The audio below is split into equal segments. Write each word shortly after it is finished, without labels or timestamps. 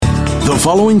The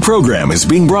following program is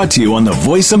being brought to you on the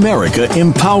Voice America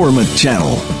Empowerment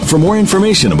Channel. For more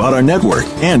information about our network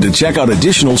and to check out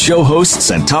additional show hosts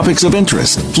and topics of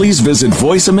interest, please visit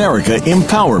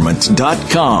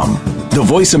voiceamericaempowerment.com. The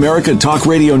Voice America Talk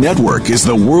Radio Network is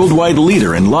the worldwide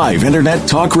leader in live Internet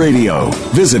talk radio.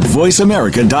 Visit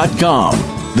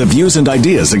voiceamerica.com. The views and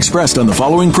ideas expressed on the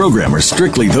following program are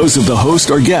strictly those of the host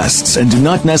or guests and do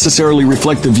not necessarily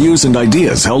reflect the views and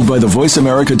ideas held by the Voice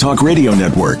America Talk Radio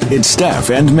Network, its staff,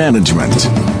 and management.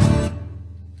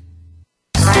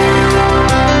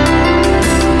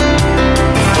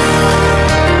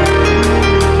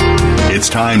 It's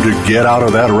time to get out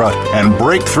of that rut and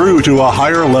break through to a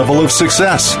higher level of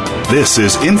success. This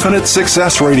is Infinite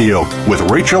Success Radio with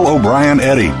Rachel O'Brien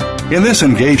Eddy. In this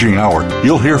engaging hour,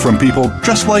 you'll hear from people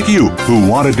just like you who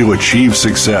wanted to achieve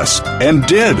success and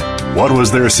did. What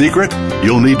was their secret?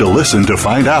 You'll need to listen to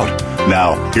find out.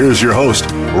 Now, here's your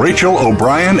host, Rachel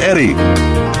O'Brien Eddy.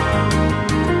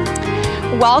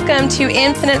 Welcome to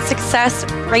Infinite Success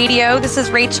Radio. This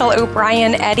is Rachel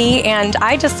O'Brien Eddy, and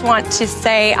I just want to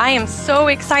say I am so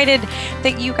excited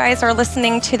that you guys are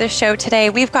listening to the show today.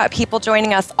 We've got people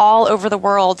joining us all over the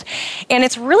world, and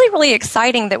it's really, really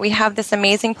exciting that we have this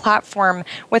amazing platform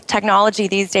with technology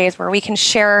these days where we can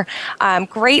share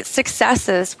great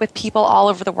successes with people all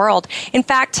over the world. In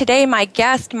fact, today my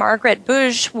guest, Margaret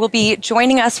Buj, will be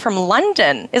joining us from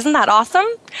London. Isn't that awesome?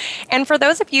 And for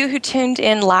those of you who tuned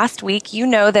in last week, you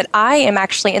know that I am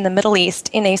actually in the Middle East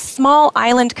in a small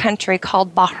island country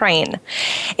called Bahrain.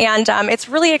 And it's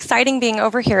really exciting being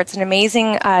over here. It's an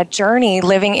amazing journey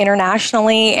living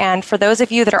internationally. And for those of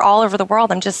you that are all over the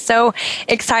world, I'm just so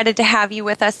excited to have you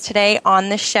with us today on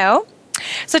the show.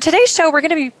 So today's show, we're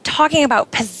going to be talking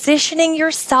about positioning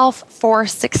yourself for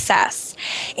success.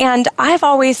 And I've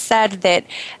always said that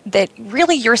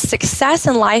really your success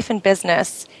in life and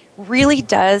business really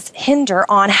does hinder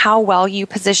on how well you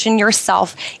position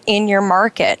yourself in your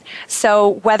market. So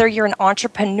whether you're an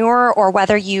entrepreneur or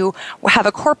whether you have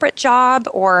a corporate job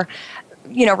or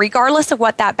regardless of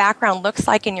what that background looks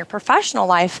like in your professional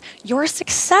life, your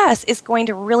success is going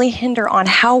to really hinder on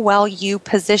how well you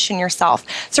position yourself.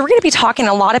 So we're going to be talking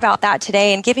a lot about that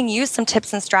today and giving you some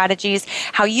tips and strategies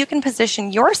how you can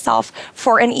position yourself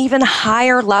for an even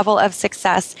higher level of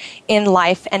success in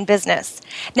life and business.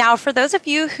 Now, for those of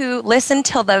you who listen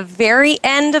till the very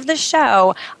end of the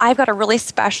show, I've got a really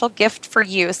special gift for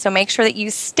you. So make sure that you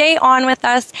stay on with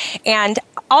us, and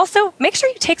also make sure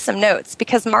you take some notes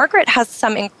because Margaret has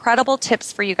some incredible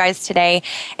tips for you guys today,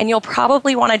 and you'll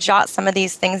probably want to jot some of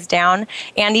these things down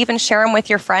and even share them with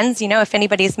your friends. If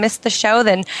anybody's missed the show,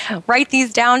 then write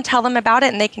these down, tell them about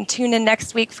it, and they can tune in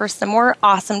next week for some more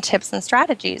awesome tips and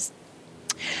strategies.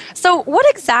 So what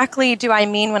exactly do I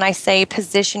mean when I say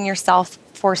position yourself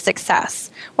for success?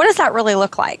 What does that really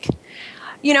look like?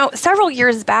 Several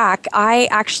years back, I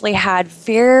actually had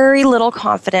very little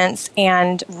confidence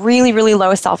and really, really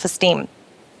low self-esteem.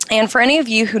 And for any of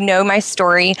you who know my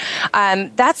story,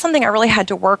 that's something I really had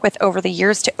to work with over the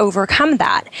years to overcome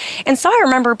that. And so I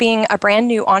remember being a brand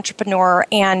new entrepreneur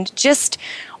and just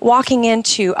walking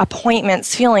into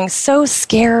appointments feeling so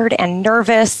scared and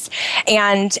nervous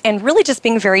and really just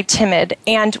being very timid.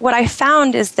 And what I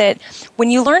found is that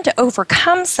when you learn to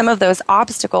overcome some of those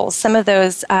obstacles, some of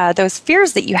those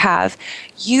fears that you have,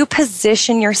 you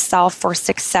position yourself for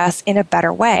success in a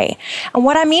better way. And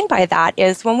what I mean by that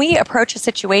is when we approach a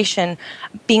situation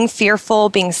being fearful,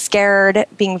 being scared,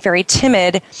 being very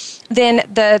timid, then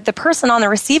the person on the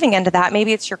receiving end of that,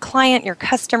 maybe it's your client, your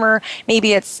customer,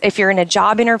 maybe it's if you're in a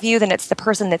job interview, then it's the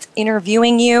person that's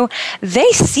interviewing you.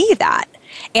 They see that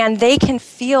and they can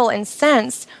feel and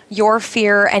sense your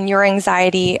fear and your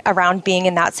anxiety around being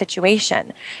in that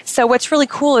situation. So what's really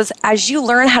cool is as you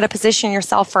learn how to position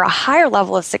yourself for a higher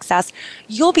level of success,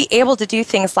 you'll be able to do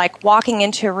things like walking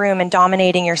into a room and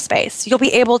dominating your space. You'll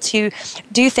be able to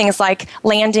do things like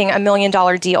landing $1 million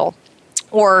deal,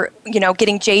 or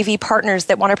getting JV partners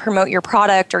that want to promote your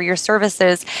product or your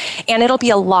services. And it'll be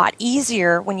a lot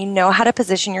easier when you know how to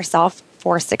position yourself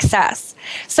for success.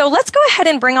 So let's go ahead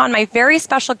and bring on my very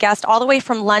special guest all the way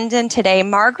from London today,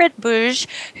 Margaret Buj,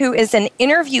 who is an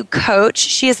interview coach.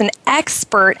 She is an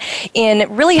expert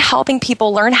in really helping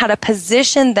people learn how to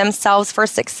position themselves for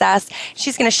success.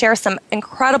 She's going to share some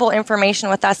incredible information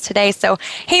with us today. So,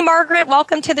 hey, Margaret,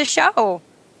 welcome to the show.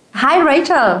 Hi,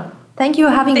 Rachel. Thank you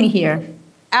for having me here.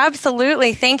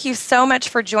 Absolutely. Thank you so much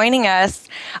for joining us.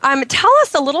 Tell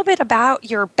us a little bit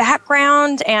about your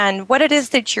background and what it is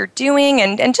that you're doing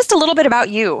and just a little bit about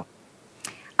you.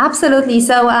 Absolutely.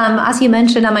 So as you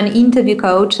mentioned, I'm an interview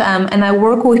coach and I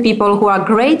work with people who are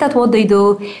great at what they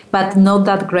do, but not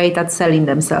that great at selling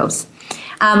themselves.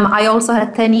 I also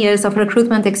had 10 years of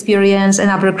recruitment experience, and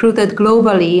I've recruited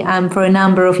globally for a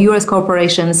number of US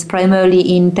corporations, primarily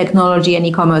in technology and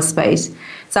e-commerce space.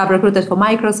 So I've recruited for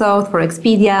Microsoft, for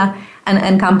Expedia,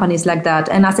 and companies like that.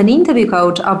 And as an interview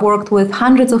coach, I've worked with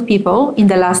hundreds of people in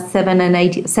the last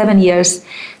 7 years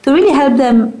to really help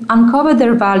them uncover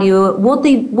their value,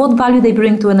 what value they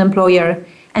bring to an employer,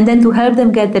 and then to help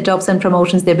them get the jobs and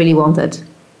promotions they really wanted.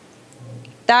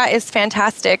 That is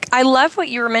fantastic. I love what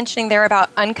you were mentioning there about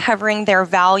uncovering their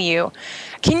value.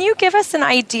 Can you give us an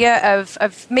idea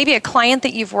of maybe a client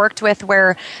that you've worked with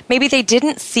where maybe they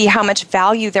didn't see how much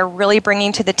value they're really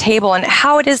bringing to the table and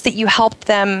how it is that you helped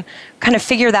them kind of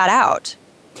figure that out?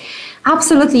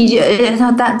 Absolutely.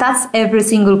 That's every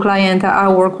single client I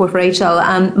work with, Rachel.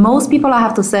 Most people, I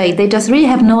have to say, they just really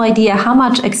have no idea how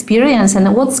much experience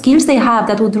and what skills they have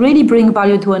that would really bring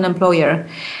value to an employer.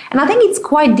 And I think it's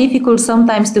quite difficult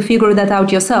sometimes to figure that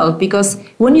out yourself, because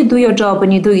when you do your job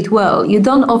and you do it well, you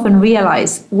don't often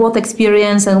realize what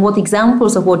experience and what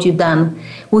examples of what you've done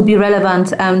would be relevant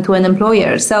to an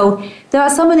employer. So there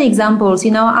are so many examples.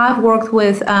 I've worked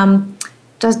with...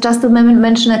 Just to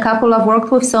mention a couple, I've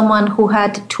worked with someone who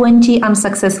had 20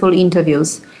 unsuccessful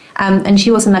interviews, and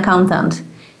she was an accountant.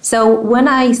 So when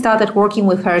I started working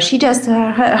with her,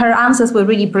 her answers were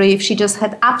really brief. She just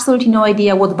had absolutely no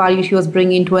idea what value she was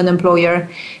bringing to an employer.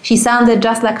 She sounded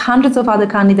just like hundreds of other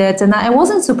candidates, and I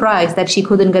wasn't surprised that she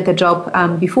couldn't get a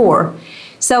job before.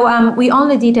 So we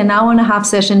only did an hour and a half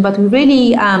session, but we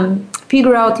really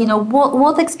figure out,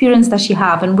 what experience does she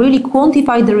have, and really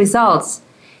quantify the results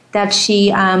that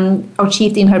she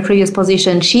achieved in her previous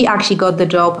position. She actually got the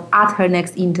job at her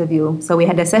next interview. So we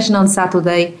had a session on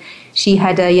Saturday. She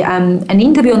had an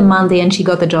interview on Monday, and she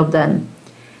got the job then.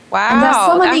 Wow. And there's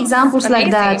so many examples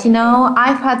amazing. like that.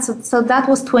 I've had, so that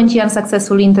was 20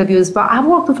 unsuccessful interviews, but I've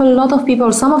worked with a lot of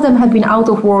people. Some of them have been out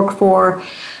of work for,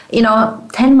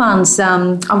 10 months.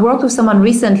 I've worked with someone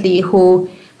recently who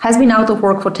has been out of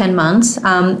work for 10 months.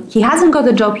 He hasn't got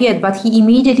a job yet, but he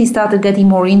immediately started getting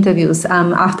more interviews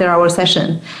after our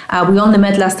session. We only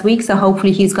met last week, so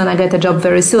hopefully he's going to get a job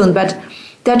very soon. But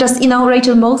they're just,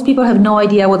 Rachel, most people have no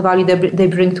idea what value they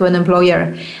bring to an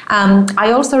employer.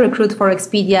 I also recruit for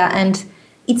Expedia, and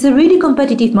it's a really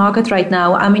competitive market right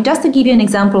now. I mean, just to give you an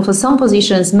example, for some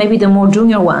positions, maybe the more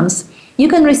junior ones, you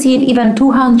can receive even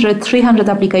 200, 300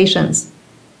 applications.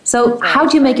 So how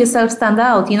do you make yourself stand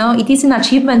out? It is an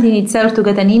achievement in itself to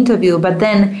get an interview, but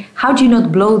then how do you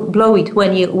not blow it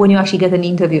when you actually get an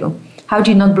interview? How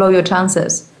do you not blow your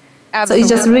chances? Absolutely.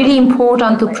 So it's just really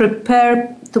important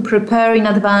to prepare in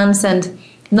advance and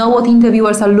know what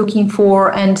interviewers are looking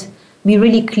for, and be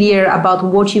really clear about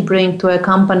what you bring to a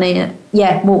company.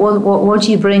 Yeah, what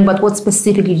you bring, but what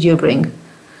specifically do you bring?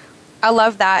 I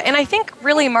love that. And I think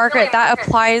really, Margaret, that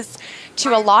applies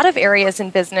to a lot of areas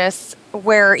in business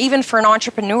where even for an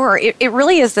entrepreneur, it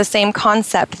really is the same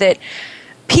concept that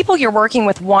people you're working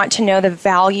with want to know the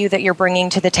value that you're bringing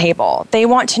to the table. They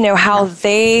want to know how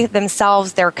they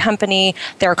themselves, their company,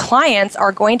 their clients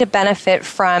are going to benefit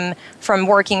from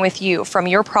working with you, from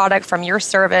your product, from your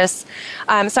service.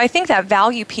 So I think that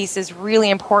value piece is really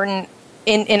important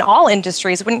in all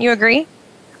industries. Wouldn't you agree?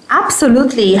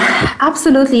 Absolutely.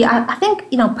 I think,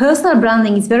 personal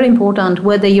branding is very important,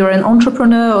 whether you're an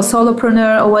entrepreneur or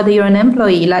solopreneur or whether you're an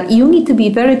employee. Like, you need to be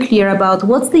very clear about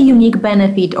what's the unique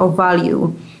benefit or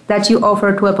value that you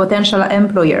offer to a potential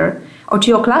employer or to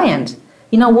your client.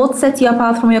 What sets you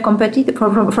apart from your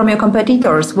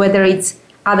competitors, whether it's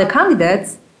other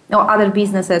candidates or other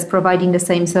businesses providing the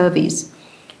same service.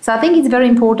 So I think it's very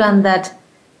important that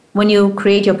when you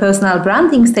create your personal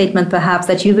branding statement, perhaps,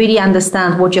 that you really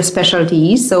understand what your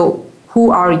specialty is. So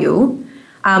who are you?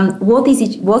 What is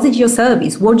it your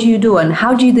service? What do you do, and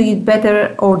how do you do it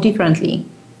better or differently?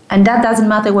 And that doesn't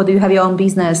matter whether you have your own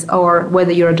business or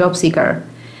whether you're a job seeker.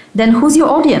 Then who's your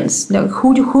audience?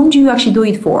 Whom do you actually do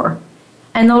it for?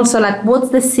 And also,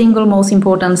 what's the single most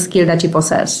important skill that you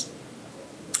possess?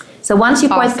 So once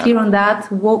you're quite clear on that,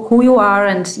 who you are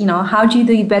and how do you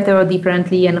do it better or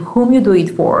differently and whom you do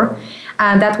it for,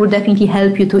 that will definitely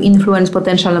help you to influence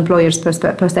potential employers'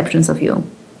 perceptions of you.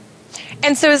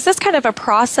 And so is this kind of a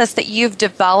process that you've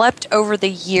developed over the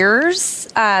years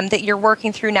that you're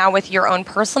working through now with your own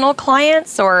personal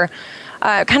clients, or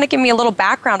kind of give me a little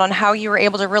background on how you were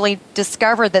able to really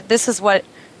discover that this is what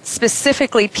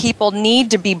specifically people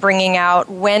need to be bringing out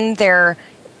when they're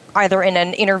either in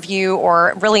an interview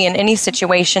or really in any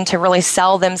situation to really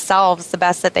sell themselves the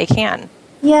best that they can?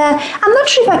 Yeah, I'm not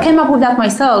sure if I came up with that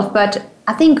myself, but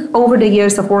I think over the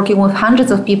years of working with hundreds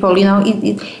of people,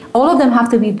 all of them have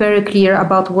to be very clear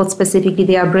about what specifically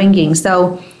they are bringing.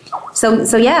 So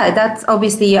So yeah, that's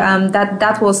obviously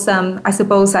that was I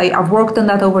suppose I've worked on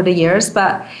that over the years.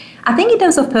 But I think in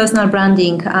terms of personal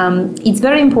branding, it's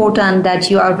very important that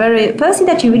you are firstly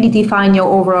that you really define your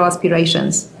overall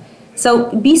aspirations.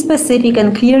 So be specific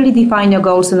and clearly define your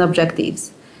goals and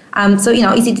objectives. So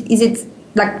is it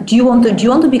like do you want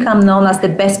to become known as the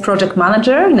best project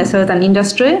manager in a certain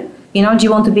industry? Do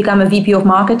you want to become a VP of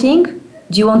marketing?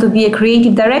 Do you want to be a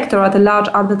creative director at a large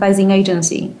advertising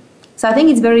agency? So I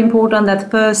think it's very important that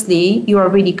firstly, you are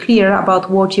really clear about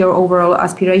what your overall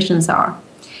aspirations are.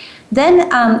 Then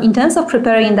in terms of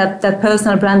preparing that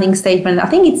personal branding statement, I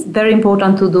think it's very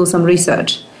important to do some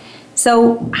research.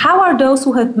 So how are those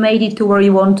who have made it to where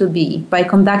you want to be by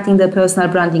conducting the personal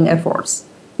branding efforts?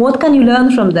 What can you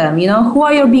learn from them? Who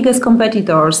are your biggest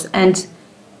competitors and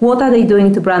what are they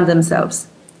doing to brand themselves?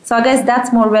 So I guess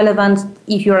that's more relevant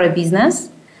if you're a business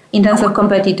in terms of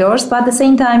competitors, but at the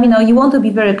same time, you want to be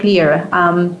very clear.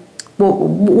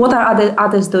 What are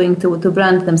others doing to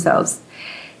brand themselves?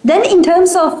 Then, in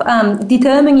terms of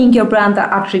determining your brand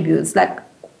attributes, like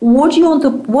what do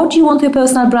you want your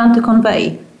personal brand to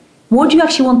convey? What do you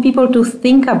actually want people to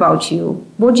think about you?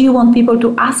 What do you want people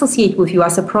to associate with you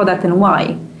as a product and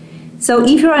why? So,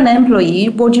 if you're an employee,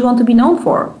 what do you want to be known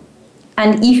for?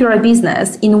 And if you're a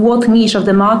business, in what niche of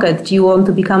the market do you want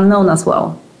to become known as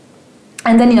well?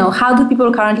 And then, how do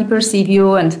people currently perceive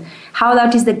you and how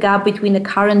large is the gap between the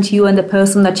current you and the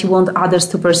person that you want others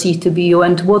to perceive to be you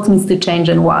and what needs to change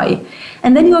and why?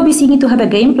 And then you obviously need to have a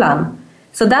game plan.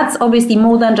 So that's obviously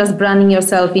more than just branding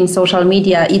yourself in social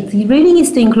media. It really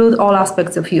needs to include all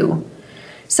aspects of you.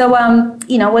 So,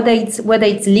 whether it's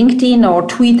LinkedIn or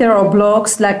Twitter or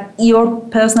blogs, like your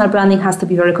personal branding has to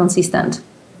be very consistent.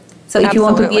 So if you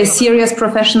want to be a serious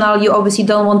professional, you obviously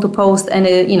don't want to post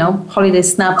any, holiday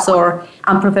snaps or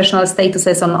unprofessional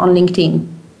statuses on LinkedIn.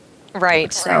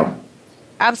 Right. So,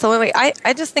 absolutely.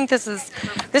 I just think this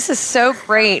is so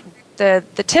great.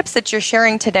 The tips that you're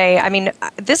sharing today, I mean,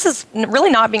 this is really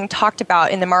not being talked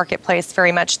about in the marketplace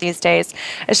very much these days,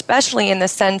 especially in the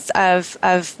sense of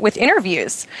with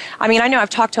interviews. I mean, I know I've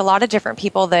talked to a lot of different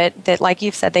people that like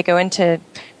you've said, they go into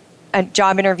a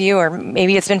job interview, or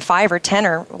maybe it's been 5 or 10,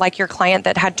 or like your client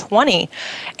that had 20,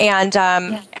 and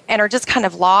are just kind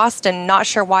of lost and not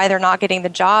sure why they're not getting the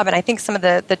job. And I think some of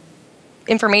the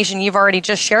information you've already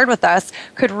just shared with us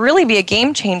could really be a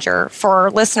game changer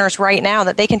for listeners right now,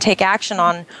 that they can take action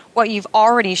on what you've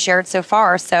already shared so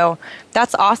far. So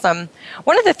that's awesome.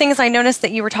 One of the things I noticed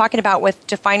that you were talking about with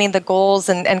defining the goals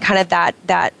and kind of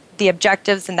that the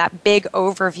objectives and that big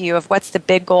overview of what's the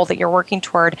big goal that you're working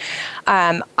toward.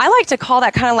 I like to call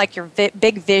that kind of like your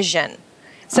big vision,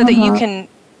 so that you can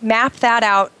map that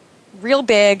out real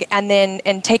big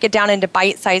and take it down into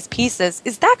bite-sized pieces.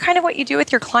 Is that kind of what you do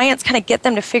with your clients, kind of get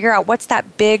them to figure out what's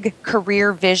that big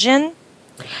career vision?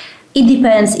 It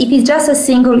depends. If it's just a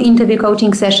single interview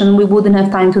coaching session, we wouldn't have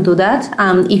time to do that.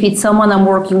 If it's someone I'm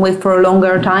working with for a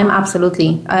longer time,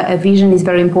 absolutely. A vision is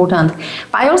very important.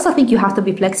 But I also think you have to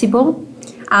be flexible.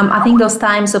 I think those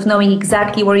times of knowing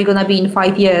exactly where you're going to be in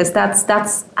 5 years, that's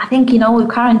I think, with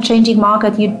current changing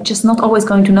market, you're just not always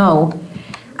going to know.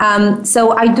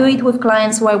 So I do it with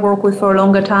clients who I work with for a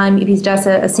longer time. If it's just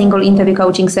a single interview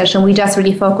coaching session, we just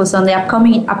really focus on the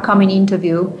upcoming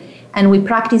interview, and we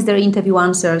practice their interview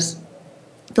answers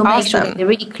to make sure that they're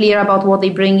really clear about what they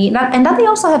bring in, and that they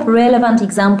also have relevant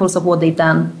examples of what they've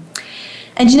done.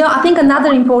 And I think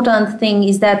another important thing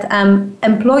is that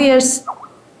employers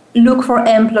look for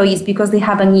employees because they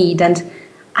have a need. And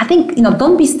I think,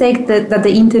 don't mistake that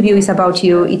the interview is about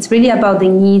you. It's really about the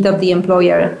need of the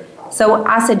employer. So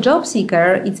as a job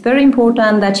seeker, it's very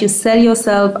important that you sell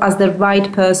yourself as the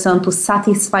right person to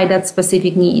satisfy that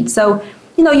specific need. So,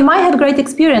 you might have great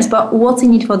experience, but what's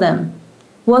in it for them?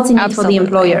 What's in it for the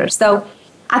employer? So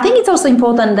I think it's also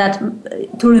important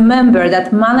to remember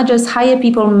that managers hire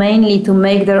people mainly to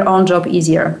make their own job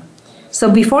easier.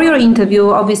 So before your interview,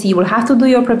 obviously you will have to do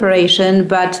your preparation,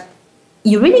 but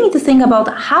you really need to think about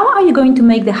how are you going to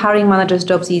make the hiring manager's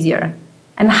jobs easier?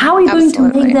 And how are you going to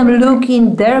make them look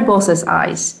in their boss's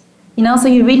eyes? So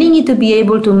you really need to be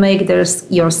able to make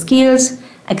your skills,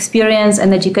 experience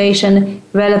and education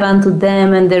relevant to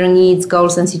them and their needs,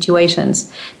 goals and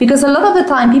situations. Because a lot of the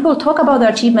time people talk about their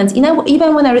achievements.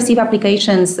 Even when I receive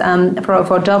applications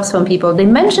for jobs from people, they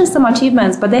mention some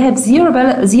achievements, but they have zero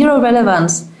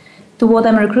relevance to what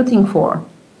I'm recruiting for.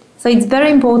 So it's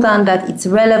very important that it's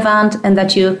relevant and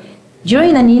that you,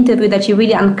 during an interview, that you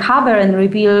really uncover and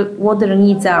reveal what their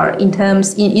needs are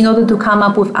in order to come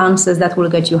up with answers that will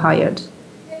get you hired.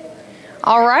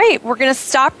 All right, we're going to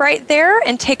stop right there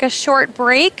and take a short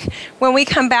break. When we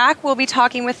come back, we'll be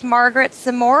talking with Margaret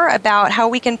some more about how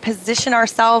we can position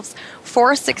ourselves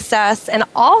for success and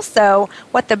also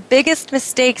what the biggest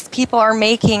mistakes people are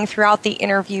making throughout the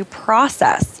interview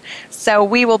process. So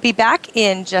we will be back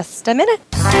in just a minute.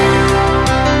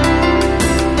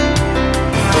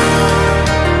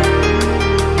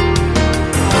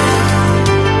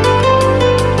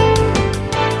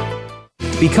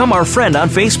 Become our friend on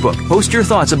Facebook. Post your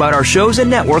thoughts about our shows and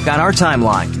network on our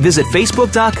timeline. Visit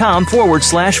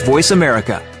facebook.com/Voice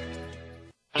America.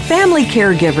 Family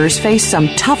caregivers face some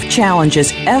tough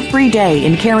challenges every day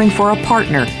in caring for a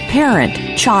partner, parent,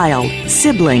 child,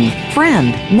 sibling,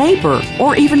 friend, neighbor,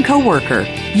 or even coworker.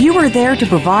 You are there to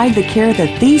provide the care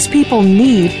that these people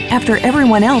need after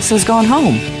everyone else has gone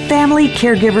home. Family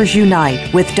Caregivers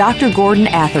Unite with Dr. Gordon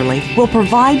Atherley will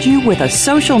provide you with a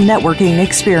social networking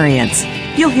experience.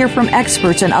 You'll hear from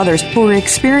experts and others who are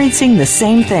experiencing the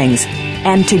same things,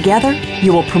 and together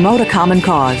you will promote a common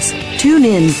cause. Tune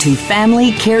in to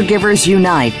Family Caregivers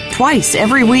Unite twice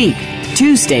every week,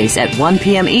 Tuesdays at 1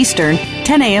 p.m. Eastern,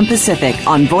 10 a.m. Pacific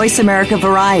on Voice America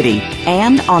Variety,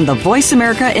 and on the Voice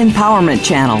America Empowerment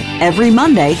Channel every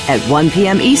Monday at 1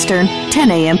 p.m. Eastern,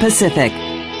 10 a.m. Pacific.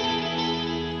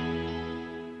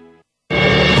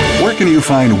 Where can you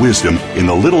find wisdom in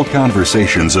the little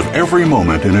conversations of every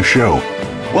moment in a show?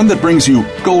 One that brings you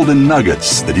golden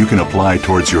nuggets that you can apply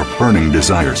towards your burning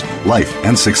desires, life,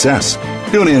 and success.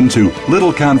 Tune in to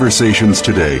Little Conversations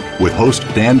today with host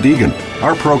Dan Deegan.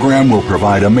 Our program will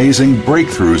provide amazing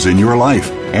breakthroughs in your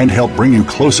life and help bring you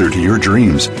closer to your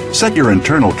dreams. Set your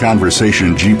internal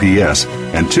conversation GPS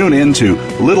and tune in to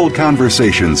Little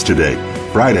Conversations today,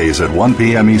 Fridays at 1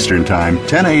 p.m. Eastern Time,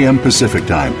 10 a.m. Pacific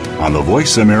Time on the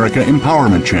Voice America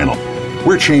Empowerment Channel.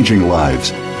 We're changing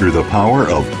lives through the power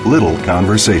of little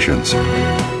conversations.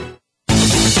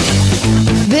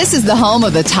 This is the home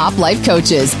of the top life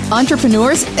coaches,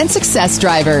 entrepreneurs, and success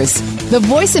drivers. The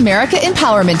Voice America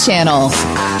Empowerment Channel.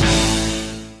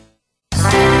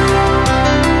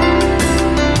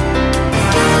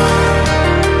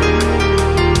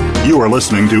 You are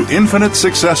listening to Infinite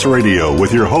Success Radio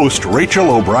with your host,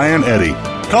 Rachel O'Brien Eddy.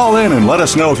 Call in and let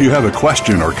us know if you have a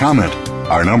question or comment.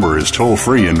 Our number is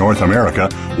toll-free in North America,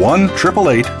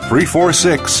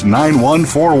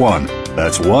 1-888-346-9141.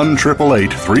 That's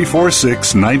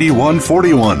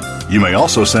 1-888-346-9141. You may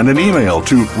also send an email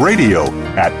to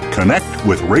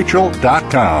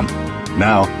radio@connectwithrachel.com.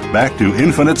 Now, back to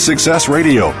Infinite Success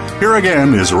Radio. Here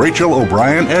again is Rachel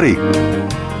O'Brien Eddy.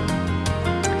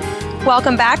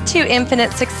 Welcome back to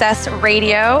Infinite Success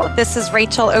Radio. This is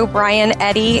Rachel O'Brien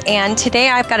Eddy, and today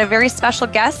I've got a very special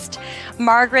guest,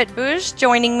 Margaret Bush,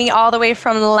 joining me all the way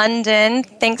from London.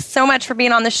 Thanks so much for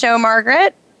being on the show,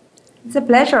 Margaret. It's a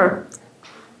pleasure.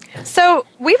 So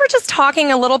we were just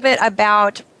talking a little bit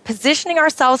about positioning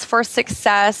ourselves for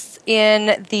success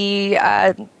in the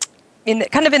in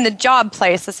the job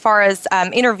place as far as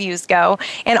interviews go,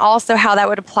 and also how that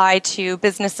would apply to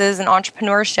businesses and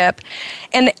entrepreneurship.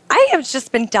 And I have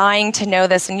just been dying to know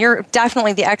this, and you're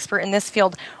definitely the expert in this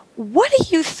field. What do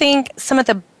you think some of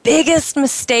the biggest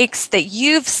mistakes that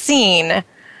you've seen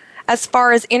as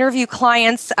far as interview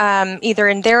clients, either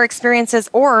in their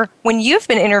experiences or when you've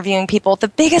been interviewing people, the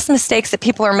biggest mistakes that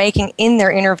people are making in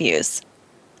their interviews?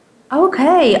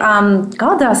 Okay.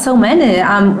 God, there are so many.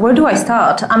 Where do I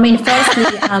start? I mean, firstly,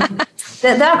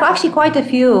 there are actually quite a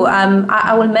few.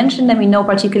 I will mention them in no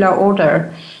particular order.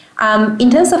 In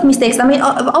terms of mistakes, I mean,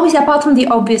 obviously, apart from the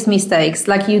obvious mistakes,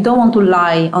 like you don't want to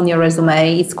lie on your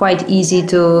resume. It's quite easy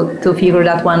to figure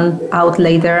that one out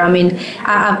later. I mean,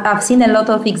 I've seen a lot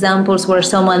of examples where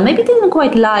someone maybe didn't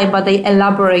quite lie, but they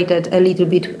elaborated a little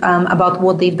bit about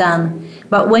what they've done.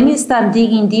 But when you start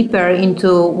digging deeper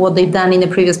into what they've done in the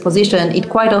previous position, it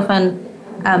quite often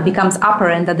becomes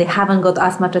apparent that they haven't got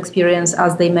as much experience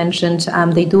as they mentioned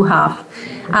they do have.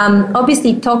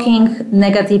 Obviously, talking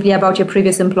negatively about your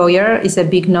previous employer is a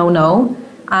big no-no.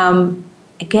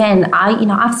 Again,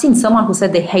 I've seen someone who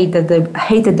said they hated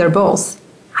their boss.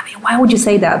 I mean, why would you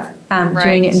say that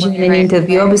during an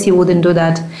interview? Obviously, you wouldn't do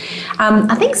that.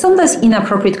 I think sometimes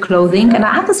inappropriate clothing, and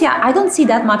I have to say, I don't see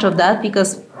that much of that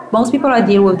because most people I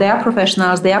deal with, they are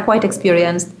professionals, they are quite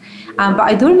experienced. But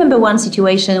I do remember one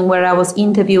situation where I was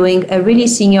interviewing a really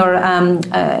senior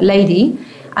lady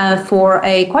for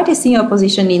quite a senior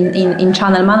position in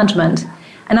channel management.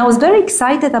 And I was very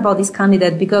excited about this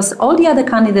candidate because all the other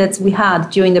candidates we had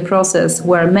during the process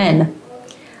were men.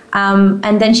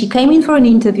 And then she came in for an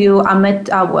interview.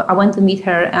 I went to meet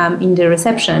her in the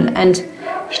reception, and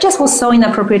she just was so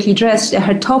inappropriately dressed.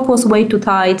 Her top was way too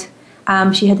tight.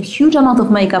 She had a huge amount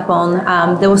of makeup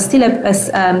on. There was still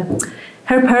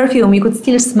her perfume, you could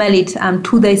still smell it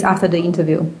 2 days after the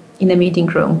interview in the meeting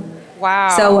room.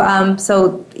 Wow.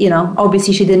 So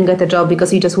obviously she didn't get the job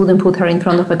because you just wouldn't put her in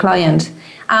front of a client.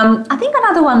 I think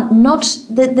another one,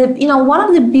 one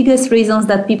of the biggest reasons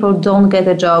that people don't get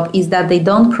a job is that they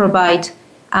don't provide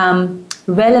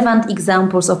relevant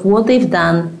examples of what they've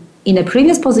done in a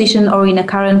previous position or in a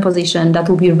current position that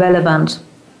will be relevant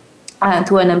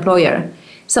to an employer.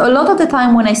 So a lot of the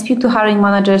time when I speak to hiring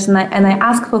managers and I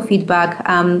ask for feedback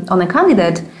on a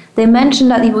candidate, they mention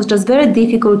that it was just very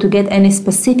difficult to get any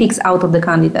specifics out of the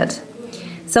candidate.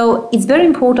 So it's very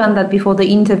important that before the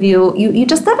interview, you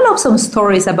just develop some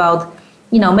stories about,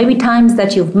 maybe times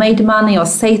that you've made money or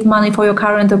saved money for your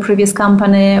current or previous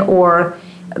company, or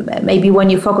maybe when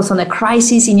you focus on a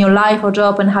crisis in your life or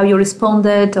job and how you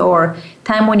responded, or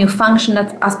time when you functioned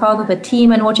as part of a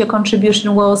team and what your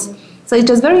contribution was. So it's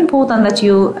just very important that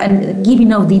you give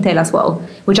enough detail as well,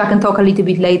 which I can talk a little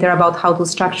bit later about how to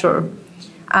structure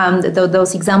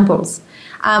those examples.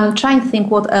 I'm trying to think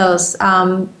what else.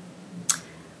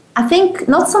 I think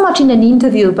not so much in an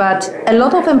interview, but a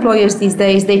lot of employers these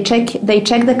days, they check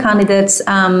the candidate's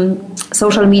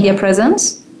social media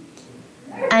presence.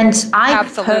 And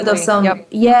I've heard of some,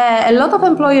 a lot of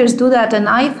employers do that. And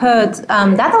I've heard,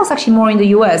 that was actually more in the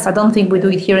US. I don't think we do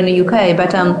it here in the UK,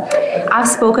 but I've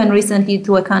spoken recently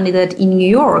to a candidate in New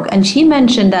York, and she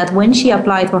mentioned that when she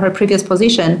applied for her previous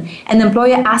position, an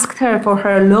employer asked her for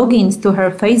her logins to her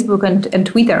Facebook and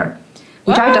Twitter,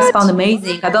 which I just found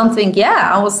amazing. I don't think,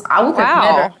 I would have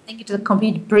never, I think it's a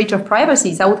complete breach of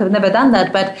privacy, so I would have never done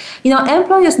that. But,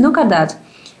 employers look at that.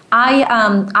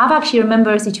 I've actually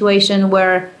remember a situation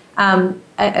where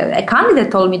a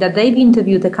candidate told me that they've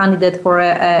interviewed a candidate for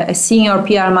a senior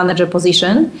PR manager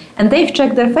position, and they've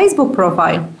checked their Facebook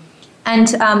profile. And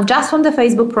just from the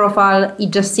Facebook profile,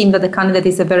 it just seemed that the candidate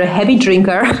is a very heavy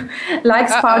drinker,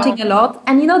 likes partying a lot.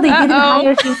 And, they didn't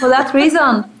hire him for that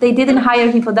reason. They didn't hire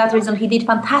him for that reason. He did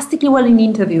fantastically well in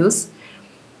interviews,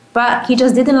 but he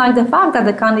just didn't like the fact that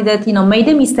the candidate, made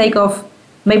a mistake of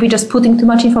maybe just putting too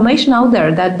much information out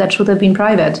there that should have been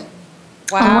private.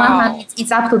 Wow. On one hand,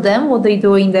 it's up to them what they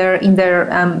do in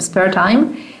their spare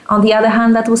time. On the other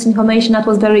hand, that was information that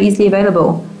was very easily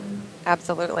available.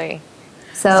 Absolutely.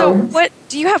 So what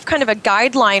do you have kind of a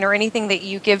guideline or anything that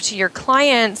you give to your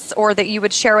clients or that you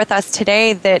would share with us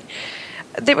today that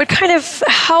would kind of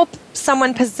help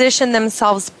someone position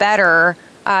themselves better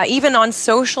even on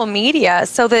social media,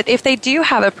 so that if they do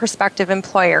have a prospective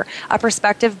employer, a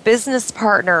prospective business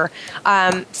partner,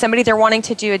 somebody they're wanting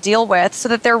to do a deal with, so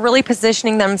that they're really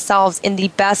positioning themselves in the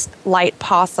best light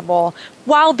possible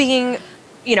while being,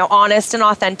 honest and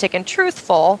authentic and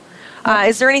truthful?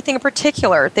 Is there anything in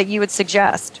particular that you would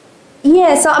suggest?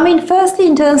 Yeah, so firstly,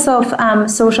 in terms of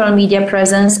social media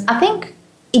presence, I think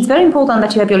it's very important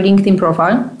that you have your LinkedIn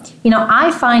profile.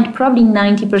 I find probably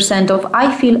 80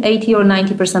 or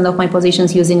 90% of my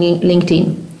positions using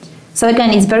LinkedIn. So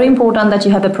again, it's very important that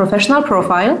you have a professional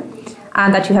profile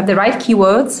and that you have the right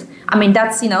keywords.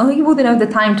 That's, you wouldn't have the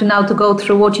time to go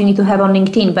through what you need to have on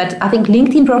LinkedIn, but I think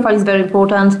LinkedIn profile is very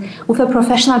important with a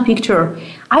professional picture.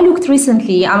 I looked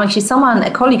recently,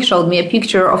 a colleague showed me a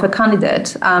picture of a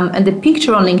candidate, and the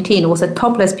picture on LinkedIn was a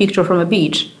topless picture from a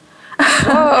beach.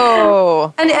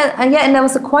 Whoa! and there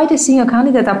was quite a senior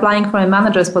candidate applying for a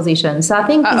manager's position. So I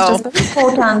think it's just very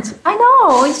important. I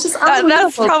know, it's just unbelievable.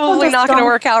 That's probably not going to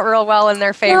work out real well in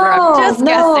their favor. I'm just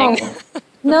guessing.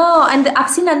 No, and I've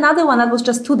seen another one that was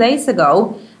just 2 days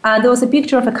ago. There was a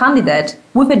picture of a candidate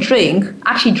with a drink,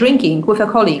 actually drinking with a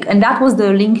colleague, and that was the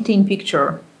LinkedIn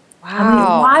picture.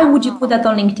 Wow. Why would you put that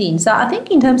on LinkedIn? So I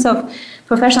think in terms of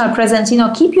professional presence,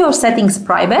 keep your settings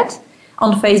private.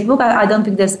 On Facebook, I don't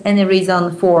think there's any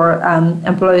reason for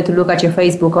employer to look at your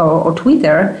Facebook or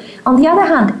Twitter. On the other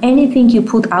hand, anything you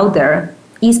put out there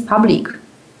is public.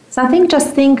 So I think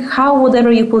just think how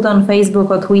whatever you put on Facebook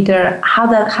or Twitter,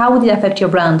 how would it affect your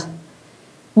brand?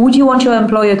 Would you want your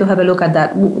employer to have a look at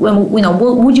that?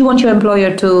 Would you want your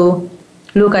employer to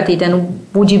look at it, and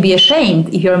would you be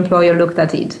ashamed if your employer looked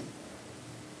at it?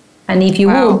 And if you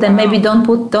would, then maybe don't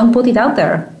put it out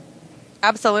there.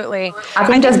 Absolutely. I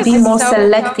think just be more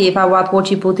selective about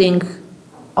what you're putting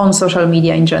on social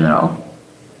media in general.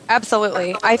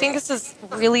 Absolutely. I think this is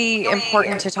really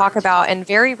important to talk about and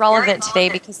very relevant today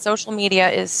because social media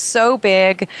is so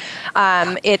big.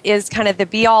 It is kind of the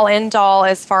be-all, end-all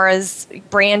as far as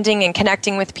branding and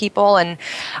connecting with people. And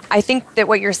I think that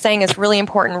what you're saying is really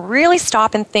important. Really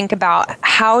stop and think about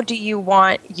how do you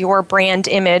want your brand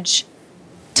image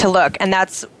to look. And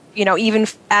that's even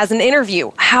as an interview,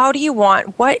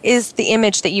 what is the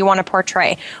image that you want to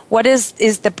portray? What is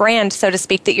the brand, so to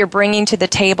speak, that you're bringing to the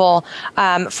table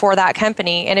for that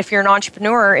company? And if you're an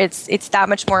entrepreneur, it's that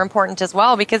much more important as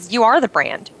well, because you are the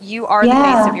brand. You are the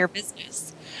face of your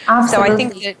business. Absolutely. So I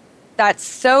think that's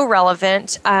so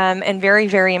relevant and very,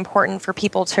 very important for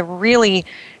people to really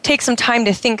take some time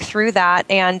to think through that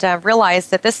and realize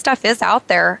that this stuff is out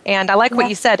there. And I like what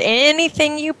you said.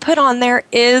 Anything you put on there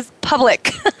is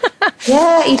public.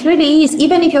 Yeah, it really is.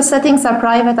 Even if your settings are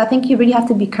private, I think you really have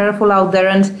to be careful out there.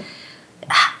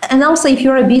 And also, if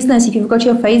you're a business, if you've got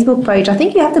your Facebook page, I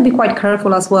think you have to be quite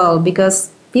careful as well,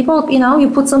 because people, you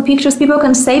put some pictures, people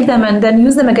can save them and then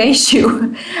use them against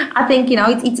you. I think,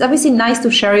 it's obviously nice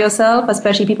to share yourself,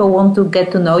 especially people want to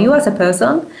get to know you as a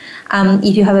person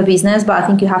if you have a business, but I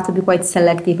think you have to be quite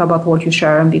selective about what you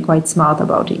share and be quite smart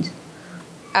about it.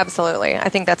 Absolutely. I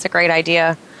think that's a great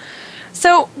idea.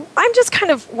 So I'm just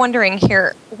kind of wondering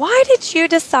here, why did you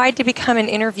decide to become an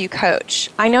interview coach?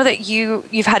 I know that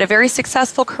you've had a very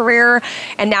successful career,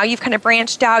 and now you've kind of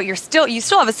branched out. You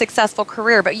still have a successful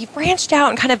career, but you've branched out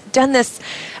and kind of done this,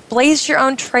 blazed your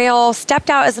own trail, stepped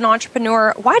out as an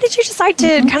entrepreneur. Why did you decide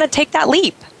to kind of take that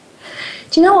leap?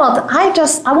 Do you know what?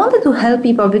 I wanted to help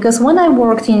people, because when I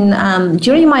worked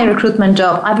during my recruitment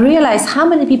job, I've realized how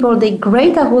many people, they're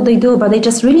great at what they do, but they're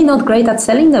just really not great at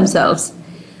selling themselves.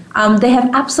 They have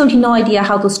absolutely no idea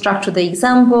how to structure the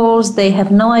examples. They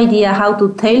have no idea how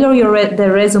to tailor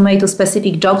their resume to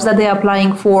specific jobs that they're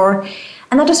applying for.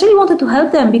 And I just really wanted to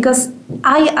help them, because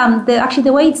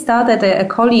the way it started, a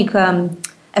colleague,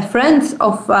 a friend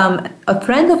of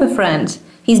a friend,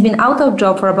 he's been out of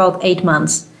job for about 8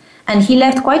 months. And he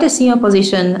left quite a senior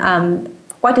position, and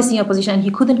he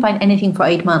couldn't find anything for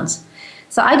 8 months.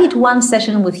 So I did one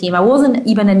session with him. I wasn't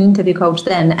even an interview coach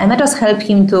then, and I just helped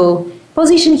him to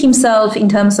position himself in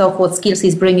terms of what skills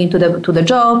he's bringing to the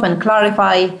job, and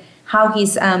clarify how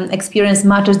his experience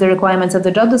matches the requirements of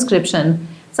the job description.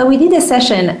 So we did a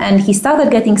session, and he started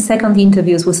getting second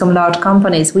interviews with some large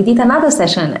companies. We did another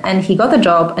session, and he got a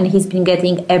job, and he's been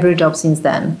getting every job since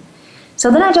then. So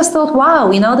then I just thought,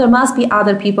 wow, there must be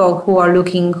other people who are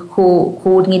looking, who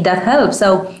would need that help.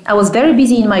 So I was very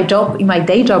busy in my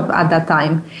day job at that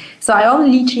time. So I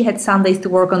only literally had Sundays to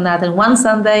work on that. And one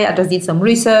Sunday, I just did some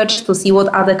research to see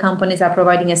what other companies are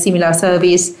providing a similar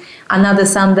service. Another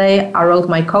Sunday, I wrote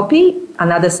my copy.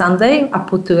 Another Sunday, I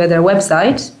put together a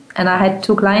website. And I had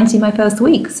 2 clients in my first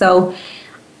week. So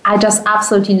I just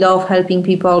absolutely love helping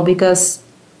people, because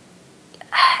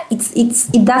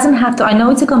it doesn't have to, I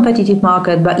know it's a competitive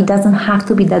market, but it doesn't have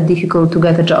to be that difficult to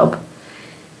get a job.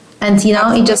 And,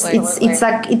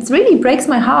 it really breaks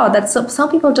my heart that some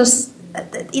people just,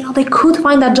 they could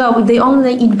find a job if they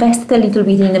only invested a little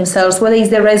bit in themselves, whether it's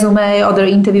their resume or their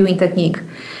interviewing technique.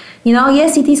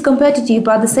 Yes, it is competitive,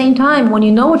 but at the same time, when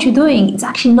you know what you're doing, it's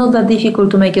actually not that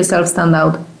difficult to make yourself stand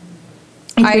out.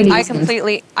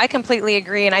 I completely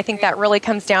agree, and I think that really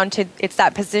comes down to, it's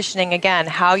that positioning again,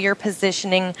 how you're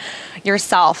positioning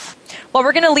yourself. Well,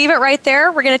 we're going to leave it right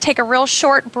there. We're going to take a real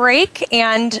short break,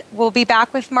 and we'll be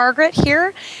back with Margaret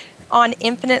here on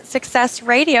Infinite Success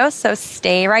Radio, so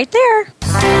stay right there.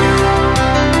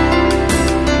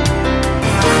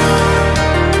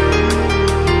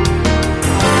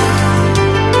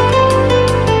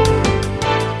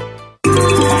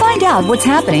 Find out what's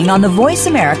happening on the Voice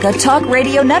America Talk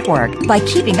Radio Network by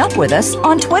keeping up with us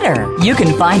on Twitter. You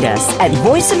can find us at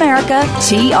Voice America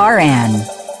TRN.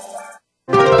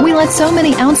 We let so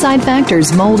many outside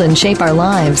factors mold and shape our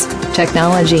lives.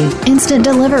 Technology, instant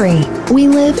delivery. We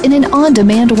live in an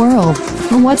on-demand world.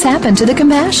 What's happened to the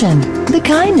compassion, the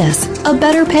kindness, a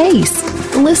better pace?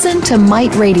 Listen to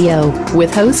Might Radio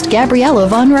with host Gabriella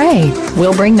Von Ray.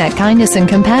 We'll bring that kindness and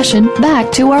compassion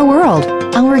back to our world.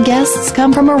 Our guests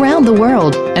come from around the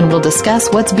world, and we'll discuss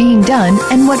what's being done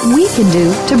and what we can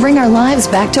do to bring our lives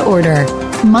back to order.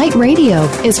 Might Radio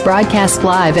is broadcast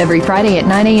live every Friday at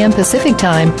 9 a.m. Pacific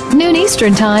Time, noon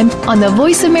Eastern Time on the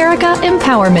Voice America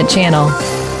Empowerment Channel.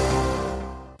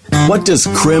 What does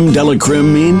creme de la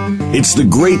creme mean? It's the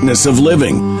greatness of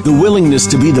living, the willingness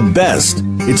to be the best.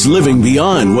 It's living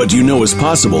beyond what you know is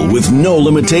possible with no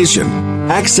limitation.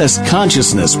 Access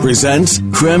Consciousness presents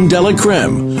Creme de la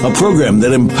Creme, a program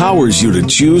that empowers you to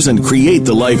choose and create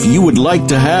the life you would like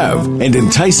to have and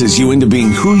entices you into being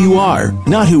who you are,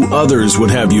 not who others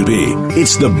would have you be.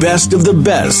 It's the best of the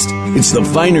best. It's the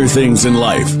finer things in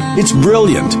life. It's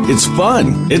brilliant. It's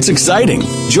fun. It's exciting.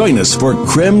 Join us for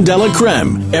Creme de la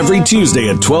Creme every Tuesday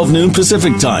at 12 noon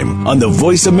Pacific Time on the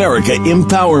Voice America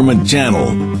Empowerment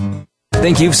Channel.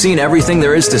 Think you've seen everything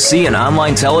there is to see in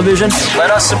online television?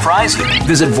 Let us surprise you.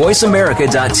 Visit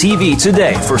voiceamerica.tv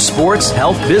today for sports,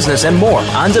 health, business, and more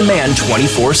on demand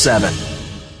 24/7.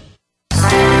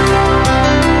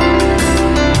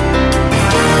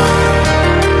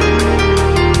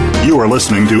 You are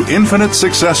listening to Infinite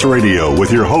Success Radio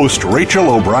with your host, Rachel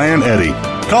O'Brien Eddy.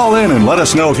 Call in and let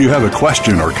us know if you have a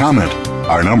question or comment.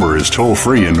 Our number is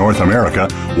toll-free in North America,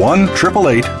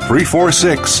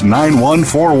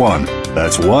 1-888-346-9141.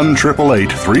 That's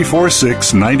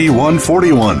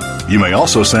 1-888-346-9141. You may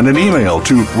also send an email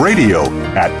to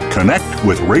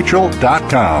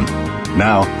radio@connectwithrachel.com.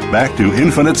 Now, back to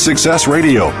Infinite Success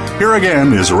Radio. Here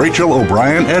again is Rachel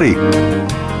O'Brien Eddy.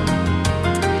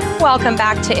 Welcome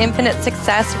back to Infinite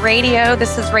Success Radio.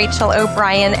 This is Rachel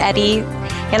O'Brien Eddy,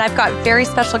 and I've got a very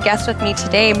special guest with me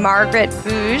today, Margaret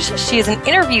Bouge. She is an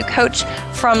interview coach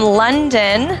from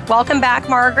London. Welcome back,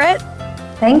 Margaret.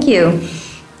 Thank you.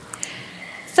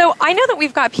 So I know that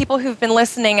we've got people who've been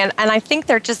listening, and I think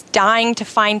they're just dying to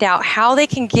find out how they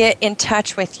can get in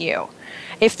touch with you.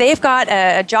 If they've got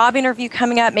a job interview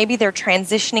coming up, maybe they're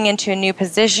transitioning into a new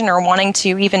position or wanting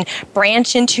to even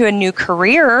branch into a new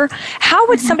career, how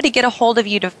would somebody get a hold of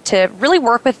you to really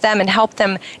work with them and help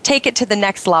them take it to the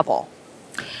next level?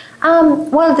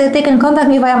 Well, they can contact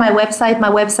me via my website.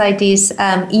 My website is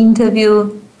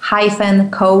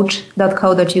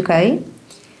interview-coach.co.uk.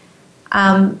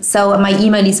 So my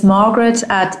email is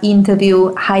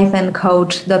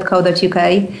margaret@interview-coach.co.uk.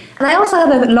 And I also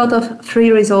have a lot of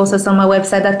free resources on my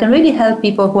website that can really help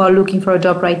people who are looking for a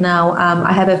job right now.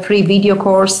 I have a free video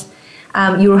course,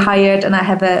 You're Hired, and I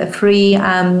have a free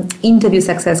interview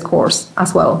success course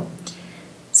as well.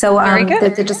 So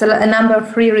there's just a number of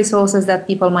free resources that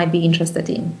people might be interested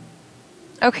in.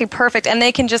 Okay, perfect. And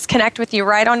they can just connect with you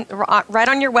right on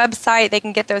your website. They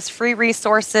can get those free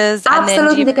resources.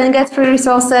 Absolutely, they can get free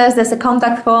resources. There's a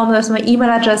contact form. There's my email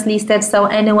address listed. So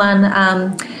anyone,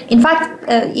 in fact,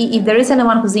 if there is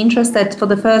anyone who's interested, for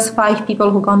the first 5 people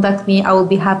who contact me, I will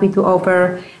be happy to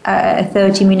offer a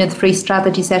 30-minute free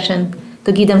strategy session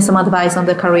to give them some advice on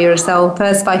their career. So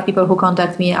first 5 people who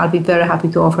contact me, I'll be very happy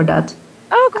to offer that.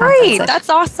 Oh, great. That's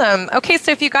awesome. Okay,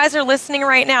 so if you guys are listening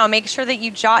right now, make sure that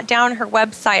you jot down her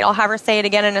website. I'll have her say it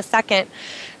again in a second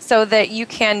so that you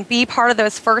can be part of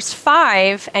those first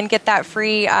 5 and get that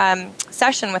free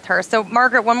session with her. So,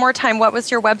 Margaret, one more time, what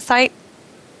was your website?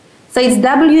 So it's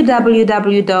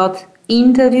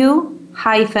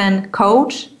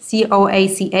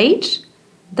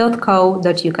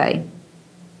www.interview-coach.co.uk.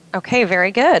 Okay,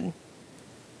 very good.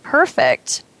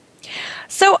 Perfect.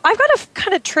 So I've got a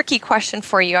kind of tricky question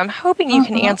for you. I'm hoping you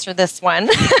can answer this one.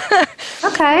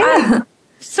 Okay.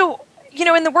 So,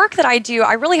 in the work that I do,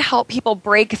 I really help people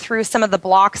break through some of the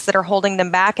blocks that are holding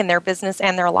them back in their business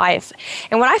and their life.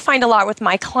 And what I find a lot with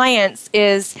my clients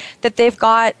is that they've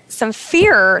got some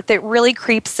fear that really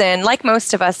creeps in, like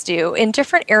most of us do, in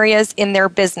different areas in their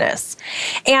business.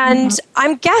 And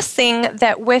I'm guessing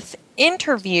that with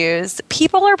interviews,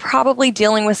 people are probably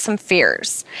dealing with some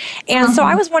fears. And so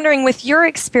I was wondering, with your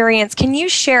experience, can you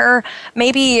share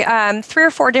maybe 3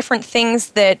 or 4 different things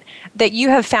that you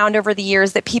have found over the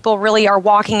years that people really are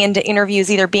walking into interviews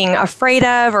either being afraid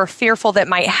of or fearful that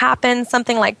might happen,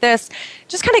 something like this?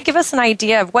 Just kind of give us an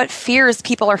idea of what fears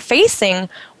people are facing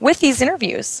with these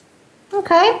interviews.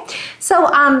 Okay, so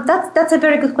that's a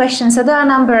very good question. So there are a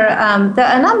number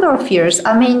of fears.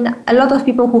 I mean, a lot of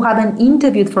people who haven't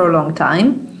interviewed for a long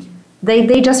time,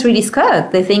 they just really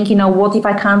scared. They think, what if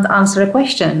I can't answer a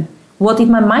question? What if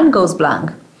my mind goes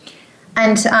blank?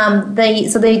 And so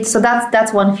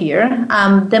that's one fear.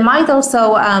 They might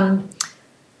also.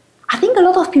 I think a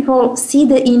lot of people see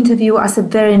the interview as a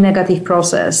very negative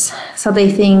process. So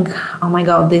they think, oh my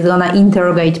God, they're going to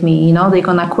interrogate me, they're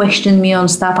going to question me on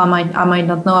stuff I might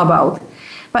not know about.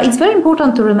 But it's very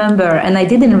important to remember, and I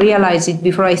didn't realize it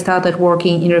before I started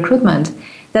working in recruitment,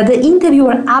 that the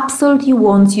interviewer absolutely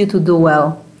wants you to do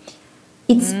well.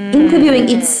 Interviewing,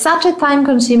 it's such a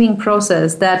time-consuming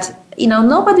process that,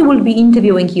 nobody will be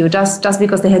interviewing you just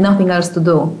because they have nothing else to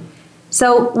do.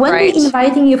 So when they're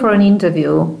inviting you for an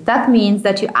interview, that means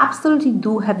that you absolutely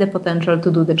do have the potential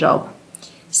to do the job.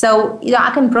 So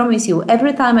I can promise you,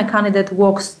 every time a candidate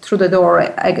walks through the door,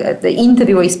 the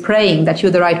interviewer is praying that you're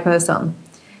the right person.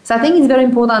 So I think it's very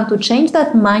important to change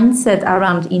that mindset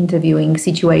around interviewing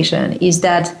situation, is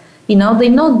that, they're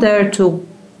not there to,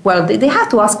 they have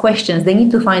to ask questions. They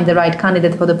need to find the right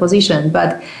candidate for the position.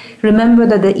 But remember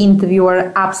that the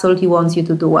interviewer absolutely wants you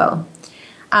to do well.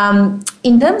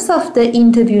 In terms of the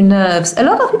interview nerves, a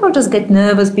lot of people just get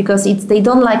nervous because they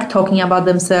don't like talking about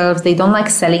themselves, they don't like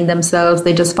selling themselves,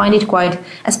 they just find it quite,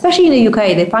 especially in the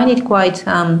UK, they find it quite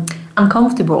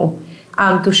uncomfortable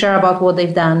to share about what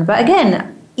they've done. But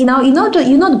again, you're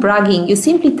not bragging. You're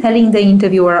simply telling the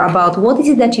interviewer about what is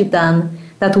it that you've done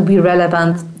that will be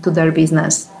relevant to their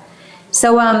business.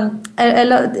 So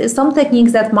some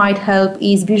techniques that might help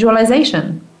is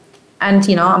visualization. And,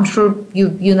 I'm sure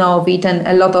you know of it, and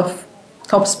a lot of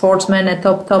top sportsmen and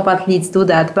top athletes do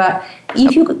that. But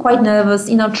if you're quite nervous,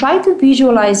 try to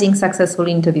visualizing successful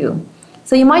interview.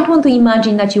 So you might want to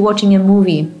imagine that you're watching a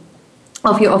movie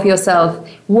of yourself,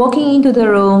 walking into the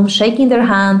room, shaking their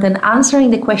hand, and answering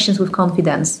the questions with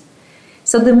confidence.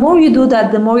 So the more you do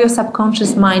that, the more your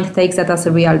subconscious mind takes that as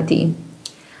a reality.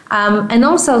 And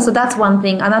also, so that's one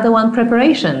thing. Another one,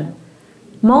 preparation.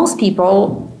 Most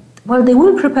people, they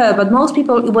will prepare, but most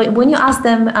people, when you ask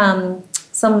them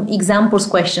some examples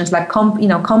questions like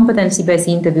competency-based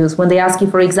interviews, when they ask you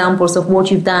for examples of what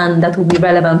you've done that will be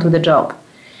relevant to the job.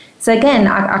 So again,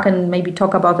 I can maybe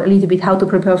talk about a little bit how to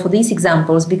prepare for these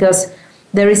examples, because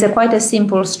there is quite a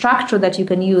simple structure that you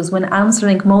can use when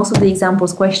answering most of the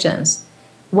examples questions.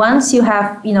 Once you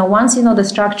know the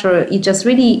structure, it just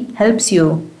really helps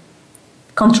you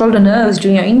control the nerves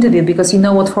during your interview, because you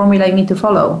know what formula you need to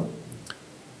follow.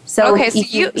 So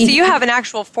you have an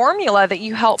actual formula that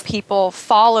you help people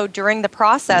follow during the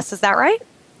process. Is that right?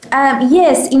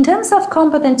 Yes, in terms of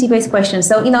competency-based questions.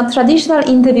 So, traditional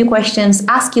interview questions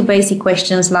ask you basic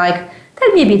questions like,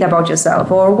 tell me a bit about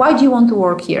yourself, or why do you want to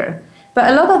work here?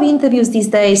 But a lot of interviews these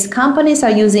days, companies are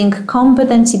using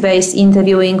competency-based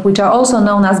interviewing, which are also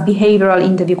known as behavioral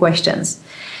interview questions.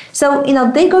 So,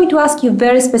 they're going to ask you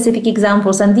very specific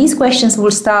examples, and these questions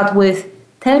will start with,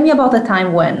 tell me about a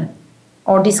time when,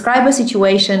 or describe a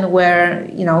situation where,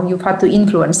 you've had to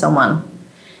influence someone.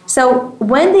 So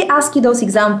when they ask you those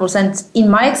examples, and in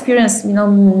my experience,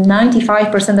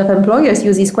 95% of employers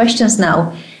use these questions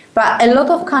now, but a lot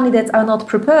of candidates are not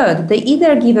prepared. They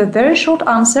either give a very short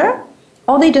answer,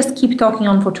 or they just keep talking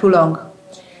on for too long.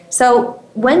 So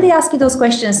when they ask you those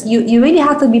questions, you really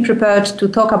have to be prepared to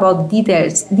talk about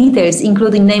details,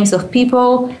 including names of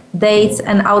people, dates,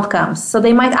 and outcomes. So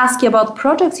they might ask you about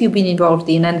projects you've been involved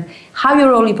in, and how your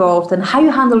role evolved, and how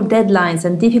you handle deadlines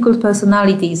and difficult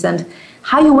personalities, and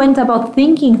how you went about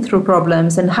thinking through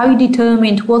problems, and how you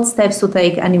determined what steps to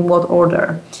take and in what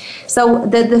order. So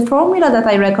the formula that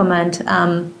I recommend,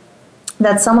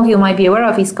 that some of you might be aware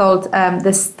of, is called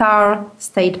the STAR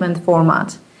statement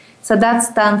format. So that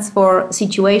stands for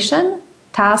situation,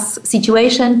 task,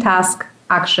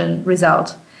 action,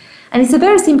 result. And it's a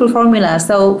very simple formula.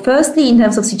 So firstly, in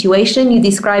terms of situation, you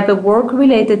describe a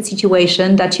work-related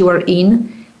situation that you are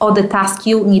in, or the task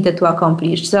you needed to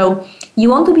accomplish. So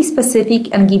you want to be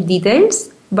specific and give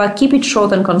details, but keep it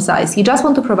short and concise. You just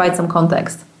want to provide some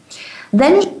context.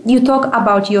 Then you talk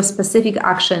about your specific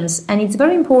actions, and it's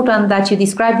very important that you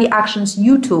describe the actions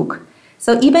you took.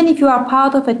 So even if you are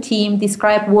part of a team,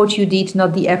 describe what you did,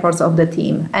 not the efforts of the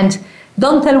team. And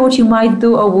don't tell what you might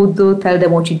do or would do, tell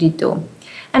them what you did do.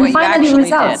 And finally,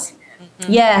 results.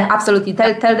 Mm-hmm. Yeah, absolutely.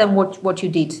 Tell them what you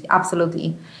did,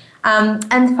 absolutely.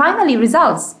 And finally,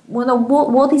 results.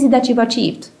 What is it that you've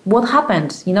achieved? What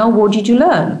happened? What did you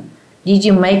learn? Did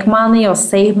you make money or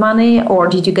save money, or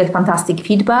did you get fantastic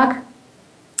feedback?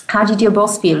 How did your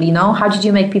boss feel? How did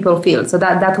you make people feel? So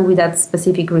that will be that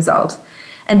specific result.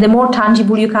 And the more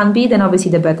tangible you can be, then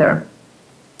obviously the better.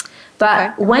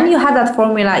 But when you have that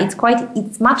formula,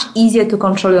 it's much easier to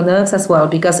control your nerves as well,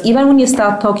 because even when you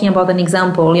start talking about an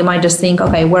example, you might just think,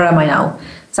 okay, where am I now?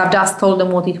 So I've just told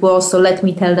them what it was, so let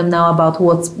me tell them now about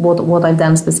what I've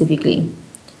done specifically.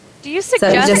 Do you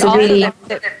suggest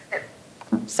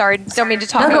sorry, don't mean to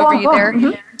talk over you there.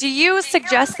 Mm-hmm. Do you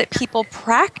suggest that people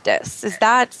practice? Is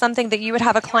that something that you would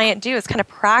have a client do, is kind of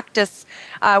practice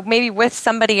maybe with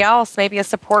somebody else, maybe a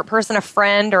support person, a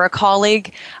friend, or a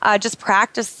colleague, just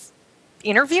practice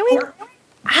interviewing?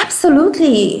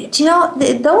 Absolutely.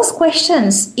 Those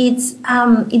questions,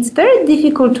 it's very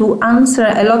difficult to answer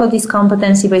a lot of these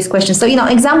competency-based questions. So,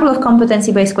 example of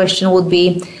competency-based question would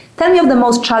be, tell me of the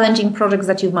most challenging projects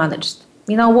that you've managed.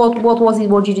 What was it?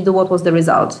 What did you do? What was the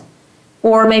result?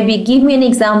 Or maybe give me an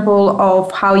example of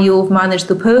how you've managed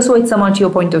to persuade someone to your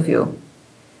point of view.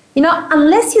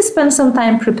 Unless you spend some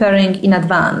time preparing in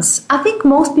advance, I think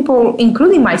most people,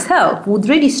 including myself, would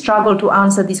really struggle to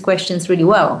answer these questions really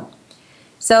well.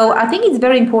 So I think it's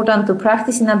very important to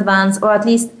practice in advance, or at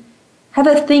least have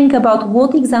a think about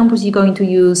what examples you're going to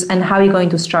use and how you're going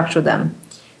to structure them.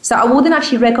 So I wouldn't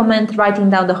actually recommend writing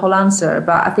down the whole answer,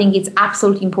 but I think it's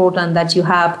absolutely important that you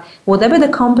have whatever the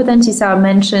competencies are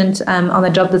mentioned on a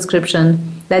job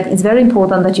description, that it's very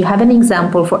important that you have an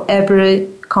example for every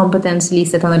competence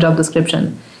listed on a job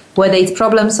description. whether it's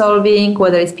problem solving,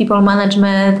 whether it's people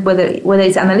management, whether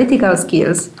it's analytical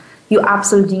skills. You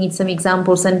absolutely need some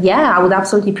examples, and I would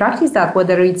absolutely practice that,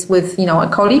 whether it's with a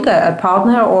colleague, a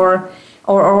partner, or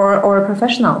a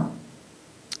professional.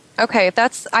 Okay,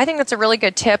 I think that's a really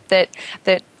good tip that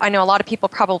I know a lot of people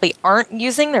probably aren't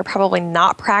using. They're probably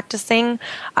not practicing,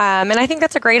 and I think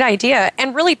that's a great idea.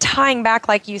 And really tying back,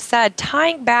 like you said,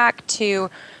 to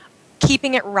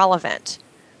keeping it relevant.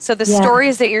 So the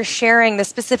stories that you're sharing, the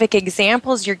specific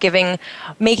examples you're giving,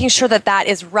 making sure that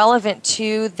is relevant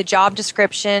to the job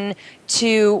description,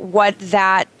 to what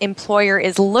that employer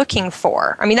is looking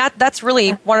for. I mean, that's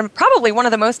really probably one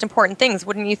of the most important things,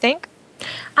 wouldn't you think?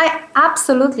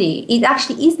 Absolutely. It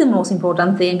actually is the most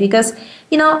important thing, because,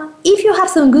 if you have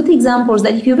some good examples,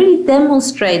 that if you really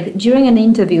demonstrate during an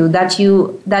interview that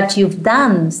you've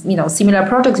done, similar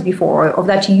projects before, or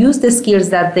that you use the skills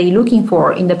that they're looking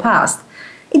for in the past,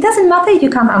 it doesn't matter if you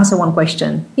can't answer one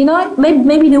question.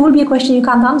 Maybe there will be a question you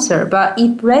can't answer, but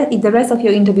if the rest of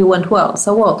your interview went well,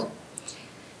 so what?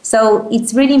 So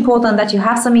it's really important that you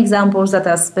have some examples that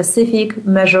are specific,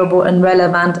 measurable, and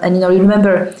relevant. And you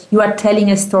remember, you are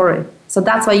telling a story. So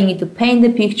that's why you need to paint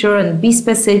the picture and be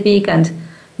specific and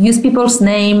use people's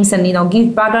names and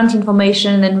give background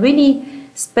information and really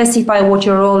specify what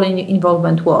your role in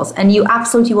involvement was. And you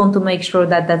absolutely want to make sure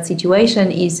that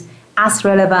situation is as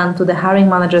relevant to the hiring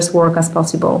manager's work as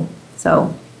possible.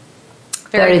 So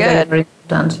very good. Very, very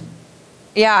important.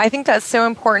 Yeah, I think that's so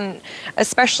important,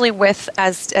 especially with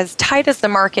as tight as the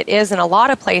market is in a lot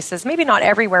of places, maybe not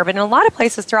everywhere, but in a lot of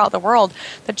places throughout the world,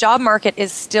 the job market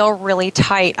is still really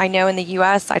tight. I know in the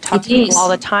U.S., I talk to people all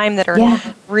the time that are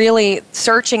really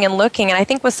searching and looking, and I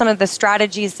think with some of the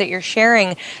strategies that you're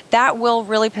sharing, that will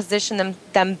really position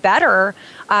them better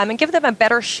and give them a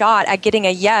better shot at getting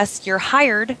a yes, you're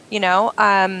hired,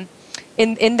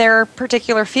 in their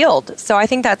particular field. So I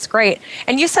think that's great.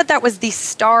 And you said that was the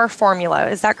STAR formula.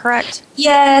 Is that correct?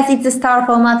 Yes, it's the STAR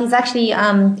format. It's actually,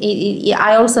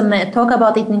 I also talk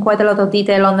about it in quite a lot of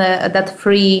detail on that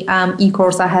free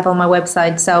e-course I have on my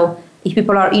website. So if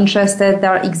people are interested,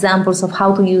 there are examples of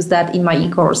how to use that in my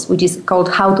e-course, which is called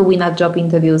How to Win at Job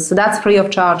Interviews. So that's free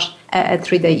of charge, a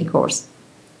 3-day e-course.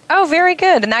 Oh, very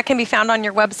good. And that can be found on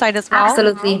your website as well?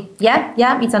 Absolutely. Yeah.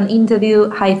 It's on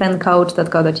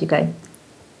interview-coach.co.uk.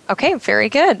 Okay, very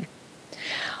good.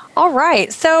 All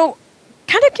right. So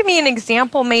kind of give me an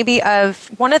example maybe of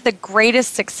one of the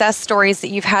greatest success stories that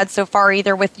you've had so far,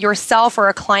 either with yourself or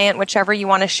a client, whichever you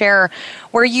want to share,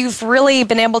 where you've really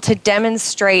been able to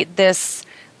demonstrate this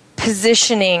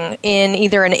positioning in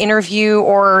either an interview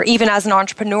or even as an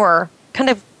entrepreneur. Kind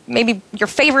of maybe your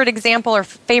favorite example or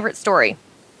favorite story.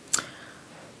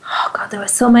 Oh God, there were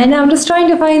so many. I'm just trying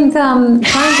to find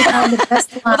the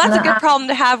best one. Well, that's a good problem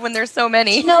to have when there's so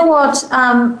many. You know what?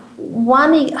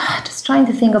 Just trying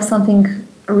to think of something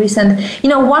recent.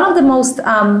 One of the most,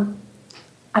 I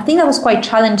think that was quite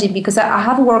challenging, because I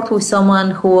have worked with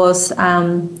someone who was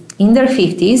in their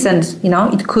 50s, and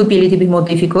it could be a little bit more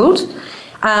difficult.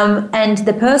 And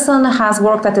the person has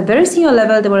worked at a very senior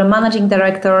level. They were a managing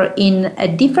director in a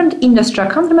different industry. I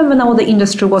can't remember now what the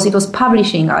industry was. It was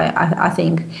publishing, I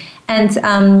think. And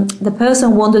the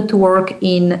person wanted to work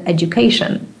in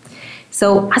education.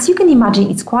 So as you can imagine,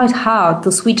 it's quite hard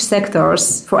to switch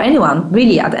sectors for anyone,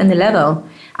 really, at any level.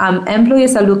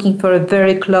 Employers are looking for a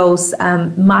very close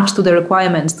match to the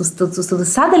requirements. To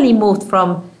suddenly move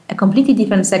from a completely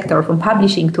different sector, from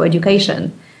publishing to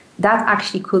education, that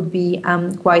actually could be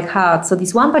quite hard. So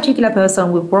this one particular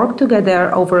person, we worked together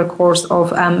over a course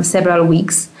of several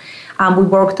weeks. We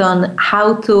worked on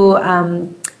how to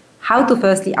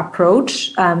firstly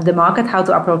approach the market, how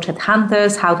to approach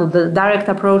headhunters, how to do direct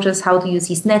approaches, how to use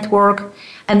his network,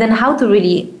 and then how to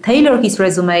really tailor his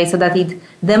resume so that it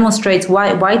demonstrates so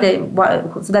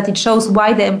that it shows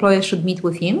why the employer should meet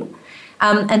with him.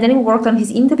 And then we worked on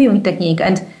his interviewing technique.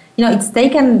 And it's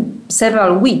taken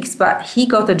several weeks, but he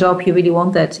got a job he really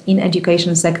wanted in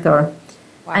education sector.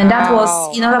 Wow. And that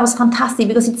was fantastic,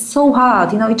 because it's so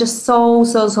hard. It's just so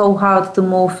hard to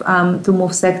move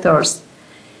sectors.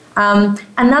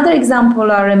 Another example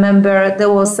I remember,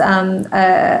 there was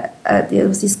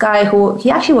this guy who he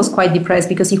actually was quite depressed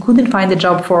because he couldn't find a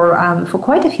job for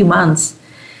quite a few months.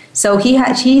 So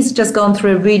he's just gone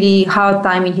through a really hard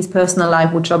time in his personal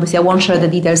life, which obviously I won't share the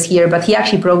details here, but he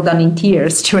actually broke down in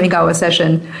tears during our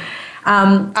session.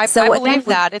 I believe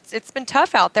that. It's been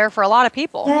tough out there for a lot of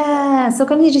people. Yeah. So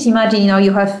can you just imagine,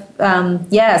 you have,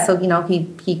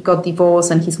 he got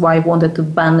divorced and his wife wanted to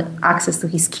ban access to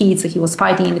his kids. So he was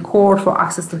fighting in the court for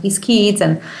access to his kids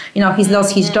and, he's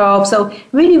lost his job. So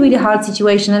really, really hard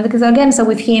situation. And because again, so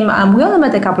with him, we only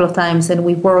met a couple of times and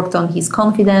we worked on his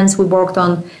confidence. We worked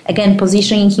on, again,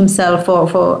 positioning himself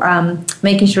for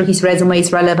making sure his resume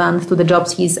is relevant to the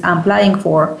jobs he's applying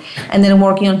for, and then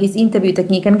working on his interview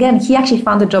technique. And again, he actually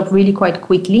found a job really quite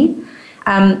quickly,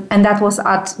 and that was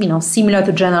at similar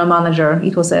to general manager.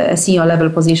 It was a senior level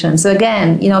position. So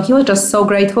again, he was just so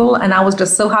grateful, and I was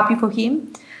just so happy for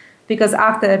him, because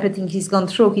after everything he's gone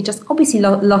through, he just obviously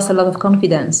lost a lot of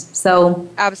confidence. So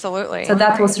absolutely. So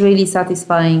that was really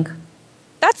satisfying.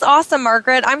 That's awesome,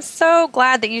 Margaret. I'm so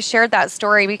glad that you shared that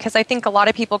story, because I think a lot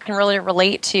of people can really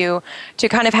relate to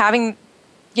kind of having,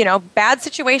 bad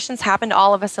situations happen to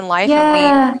all of us in life.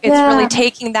 Yeah, and it's really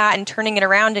taking that and turning it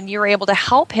around, and you were able to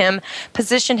help him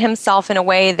position himself in a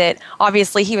way that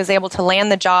obviously he was able to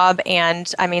land the job.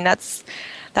 And I mean, that's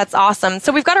awesome.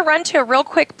 So we've got to run to a real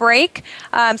quick break.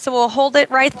 So we'll hold it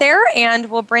right there,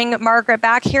 and we'll bring Margaret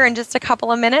back here in just a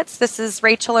couple of minutes. This is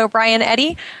Rachel O'Brien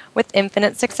Eddy with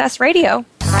Infinite Success Radio.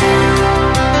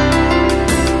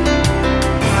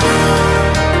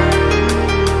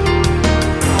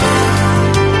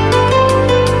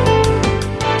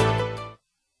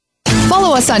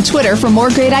 Follow us on Twitter for more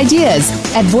great ideas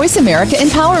at Voice America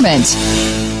Empowerment.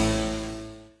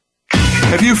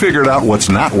 Have you figured out what's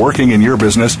not working in your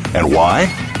business and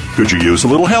why? Could you use a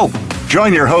little help?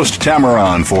 Join your host,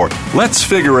 Tamaran, for Let's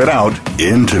Figure It Out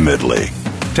Intimately.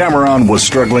 Tamaran was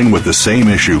struggling with the same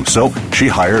issue, so she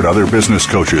hired other business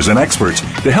coaches and experts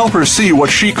to help her see what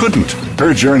she couldn't.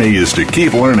 Her journey is to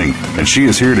keep learning, and she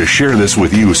is here to share this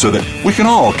with you so that we can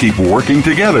all keep working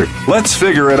together. Let's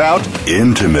Figure It Out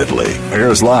Intimately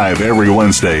airs live every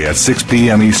Wednesday at 6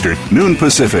 p.m. Eastern, noon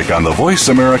Pacific on the Voice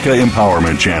America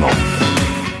Empowerment Channel.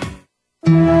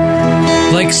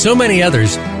 Like so many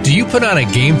others, do you put on a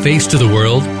game face to the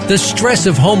world? The stress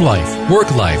of home life, work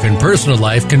life, and personal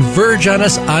life converge on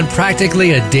us on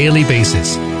practically a daily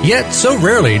basis. Yet, so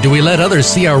rarely do we let others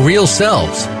see our real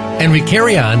selves. And we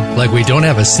carry on like we don't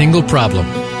have a single problem.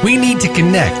 We need to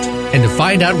connect and to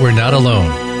find out we're not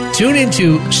alone. Tune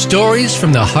into Stories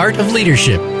from the Heart of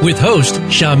Leadership with host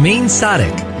Shameen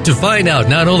Sadek to find out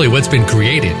not only what's been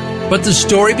created, but the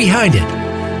story behind it.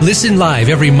 Listen live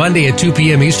every Monday at 2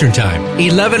 p.m. Eastern Time,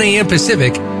 11 a.m.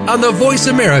 Pacific on the Voice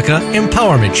America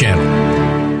Empowerment Channel.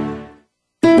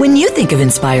 When you think of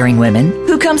inspiring women,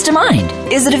 who comes to mind?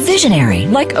 Is it a visionary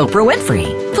like Oprah Winfrey?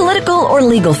 Political or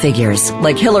legal figures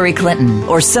like Hillary Clinton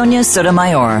or Sonia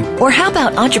Sotomayor? Or how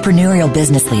about entrepreneurial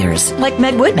business leaders like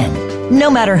Meg Whitman?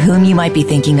 No matter whom you might be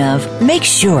thinking of, make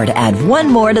sure to add one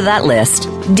more to that list,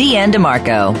 Deanne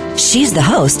DeMarco. She's the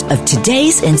host of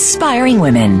Today's Inspiring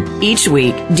Women. Each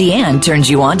week, Deanne turns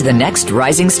you on to the next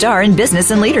rising star in business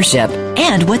and leadership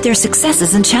and what their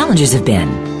successes and challenges have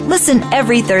been. Listen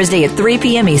every Thursday at 3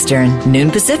 p.m. Eastern,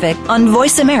 noon Pacific on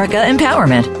Voice America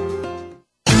Empowerment.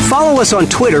 Follow us on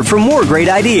Twitter for more great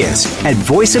ideas at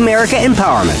Voice America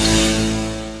Empowerment.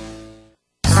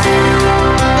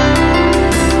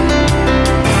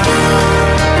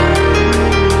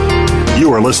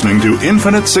 You are listening to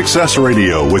Infinite Success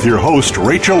Radio with your host,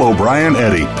 Rachel O'Brien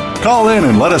Eddy. Call in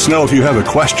and let us know if you have a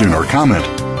question or comment.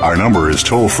 Our number is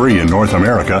toll-free in North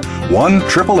America,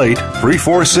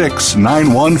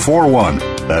 1-888-346-9141.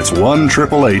 That's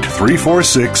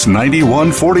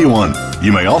 1-888-346-9141.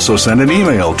 You may also send an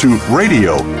email to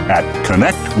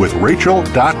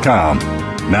radio@connectwithrachel.com.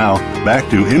 Now, back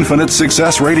to Infinite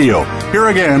Success Radio. Here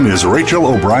again is Rachel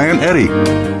O'Brien Eddy.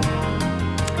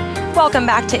 Welcome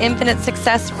back to Infinite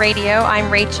Success Radio.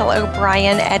 I'm Rachel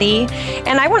O'Brien Eddy,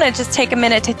 and I want to just take a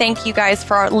minute to thank you guys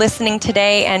for listening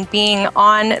today and being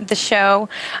on the show.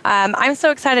 I'm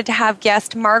so excited to have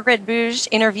guest Margaret Bouge,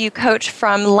 interview coach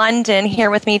from London,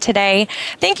 here with me today.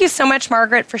 Thank you so much,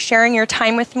 Margaret, for sharing your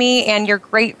time with me and your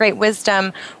great, great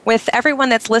wisdom with everyone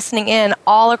that's listening in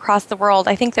all across the world.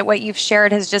 I think that what you've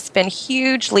shared has just been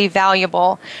hugely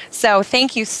valuable. So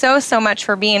thank you so, so much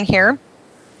for being here.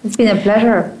 It's been a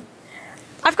pleasure.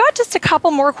 I've got just a couple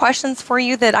more questions for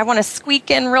you that I want to squeak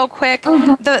in real quick.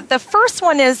 The first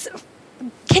one is,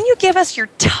 can you give us your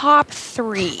top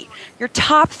three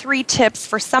tips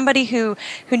for somebody who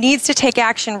needs to take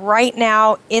action right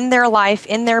now in their life,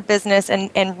 in their business,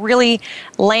 and really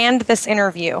land this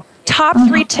interview? Top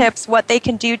three tips, what they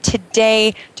can do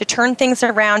today to turn things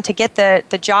around, to get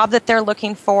the job that they're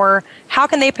looking for. How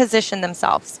can they position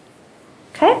themselves?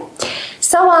 Okay.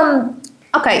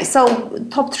 So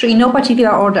top three, no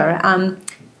particular order. I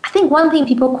think one thing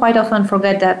people quite often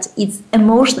forget that it's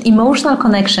emotional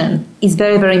connection is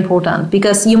very, very important,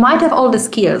 because you might have all the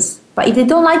skills, but if they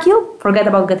don't like you, forget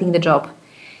about getting the job.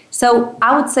 So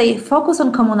I would say focus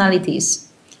on commonalities.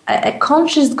 A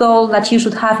conscious goal that you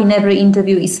should have in every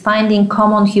interview is finding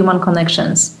common human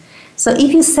connections. So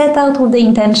if you set out with the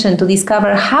intention to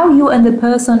discover how you and the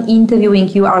person interviewing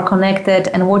you are connected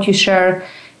and what you share,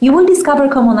 you will discover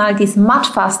commonalities much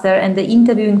faster, and the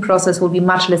interviewing process will be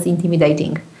much less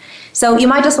intimidating. So you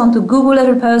might just want to Google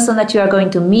every person that you are going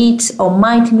to meet or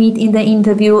might meet in the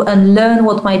interview and learn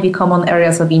what might be common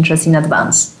areas of interest in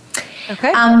advance.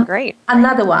 Okay, great.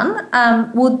 Another one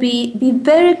would be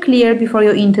very clear before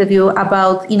your interview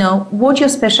about, what your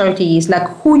specialty is, like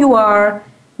who you are,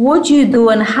 what you do,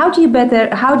 and how do you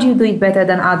do it better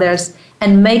than others,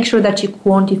 and make sure that you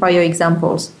quantify your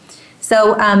examples.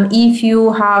 So if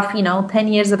you have, 10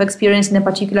 years of experience in a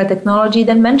particular technology,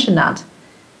 then mention that.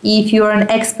 If you're an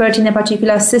expert in a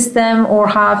particular system or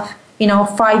have,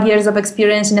 5 years of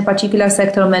experience in a particular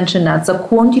sector, mention that. So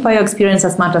quantify your experience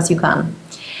as much as you can.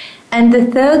 And the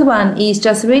third one is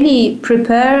just really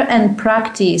prepare and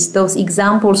practice those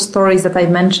example stories that I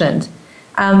mentioned.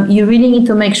 You really need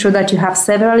to make sure that you have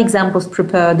several examples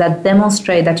prepared that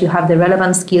demonstrate that you have the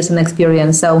relevant skills and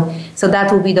experience. So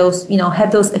that will be those,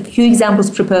 have those a few examples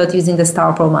prepared using the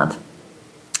STAR format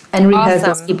and rehearse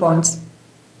those key points.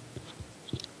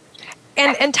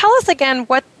 And tell us again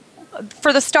what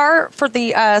for the STAR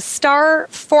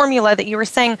formula that you were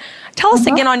saying. Tell us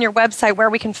again on your website where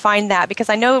we can find that, because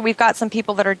I know we've got some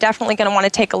people that are definitely going to want to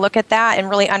take a look at that and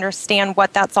really understand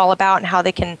what that's all about and how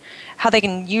they can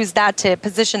use that to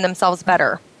position themselves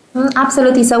better.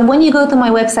 Absolutely. So when you go to my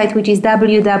website, which is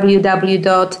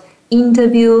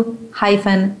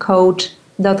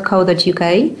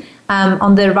www.interviewcoach.co.uk,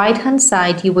 on the right-hand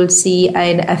side, you will see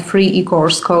a free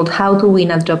e-course called How to Win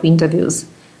at Job Interviews.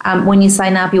 When you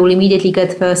sign up, you will immediately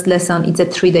get first lesson. It's a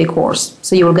 3-day course,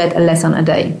 so you will get a lesson a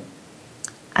day.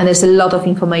 And there's a lot of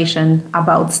information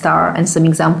about STAR and some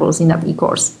examples in that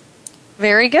e-course.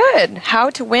 Very good. How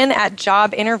to win at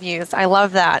job interviews. I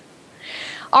love that.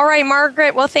 All right,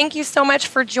 Margaret. Well, thank you so much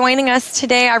for joining us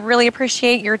today. I really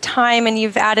appreciate your time, and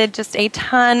you've added just a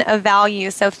ton of value.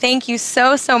 So thank you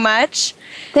so, so much.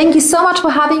 Thank you so much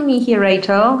for having me here,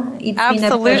 Rachel. It's been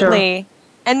a pleasure.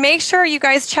 And make sure you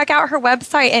guys check out her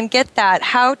website and get that,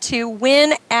 How to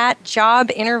Win at Job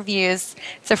Interviews.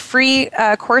 It's a free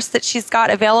course that she's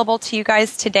got available to you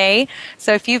guys today.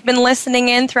 So if you've been listening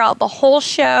in throughout the whole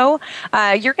show,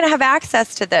 you're going to have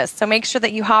access to this. So make sure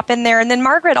that you hop in there. And then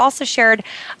Margaret also shared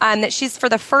that she's, for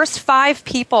the first 5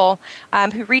 people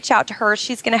who reach out to her,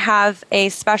 she's going to have a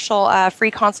special free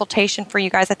consultation for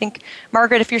you guys. I think,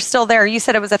 Margaret, if you're still there, you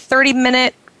said it was a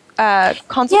 30-minute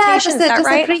consultation. Yeah, just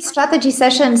a free strategy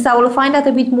session. So I will find out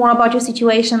a bit more about your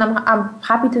situation. I'm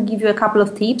happy to give you a couple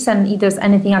of tips, and if there's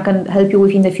anything I can help you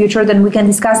with in the future, then we can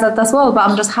discuss that as well. But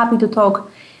I'm just happy to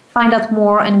talk, find out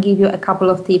more, and give you a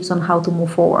couple of tips on how to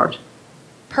move forward.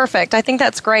 Perfect. I think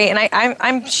that's great. And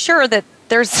I'm sure that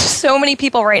there's so many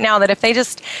people right now that if they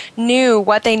just knew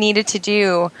what they needed to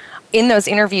do in those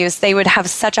interviews, they would have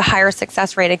such a higher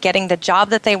success rate at getting the job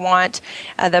that they want,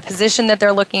 the position that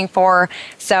they're looking for.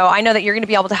 So I know that you're going to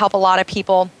be able to help a lot of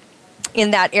people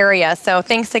in that area. So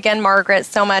thanks again, Margaret,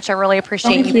 so much. I really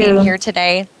appreciate you being here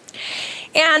today.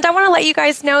 And I want to let you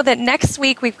guys know that next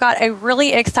week we've got a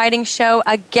really exciting show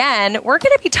again. We're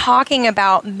going to be talking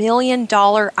about $1 million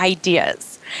ideas.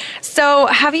 So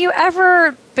have you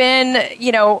ever been,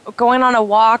 going on a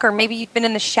walk, or maybe you've been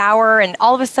in the shower and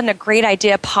all of a sudden a great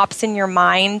idea pops in your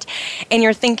mind and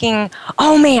you're thinking,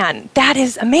 oh man, that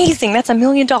is amazing. That's $1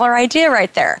 million idea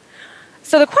right there.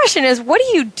 So the question is, what do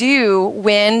you do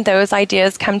when those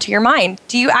ideas come to your mind?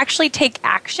 Do you actually take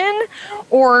action,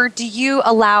 or do you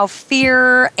allow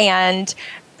fear and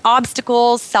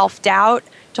obstacles, self-doubt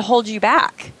to hold you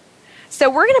back? So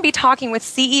we're going to be talking with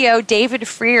CEO David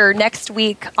Freer next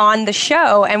week on the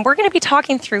show, and we're going to be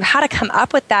talking through how to come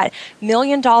up with that $1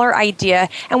 million idea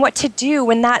and what to do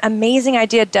when that amazing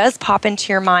idea does pop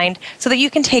into your mind so that you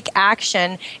can take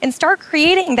action and start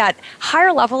creating that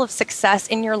higher level of success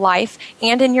in your life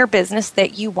and in your business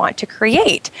that you want to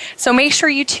create. So make sure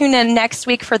you tune in next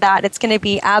week for that. It's going to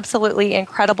be absolutely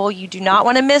incredible. You do not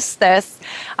want to miss this.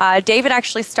 David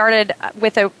actually started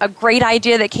with a great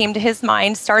idea that came to his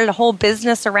mind, started a whole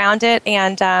business around it.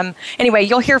 And anyway,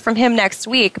 you'll hear from him next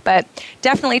week, but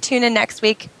definitely tune in next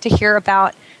week to hear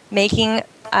about making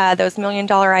those $1 million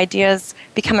ideas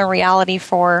become a reality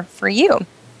for you.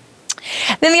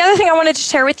 Then the other thing I wanted to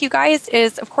share with you guys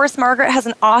is, of course, Margaret has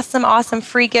an awesome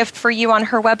free gift for you on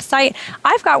her website.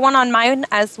 I've got one on mine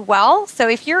as well. So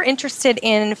if you're interested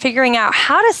in figuring out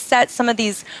how to set some of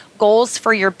these goals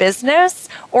for your business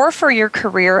or for your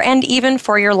career and even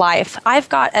for your life, I've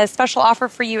got a special offer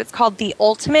for you. It's called The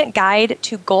Ultimate Guide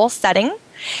to Goal Setting.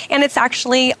 And it's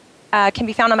actually can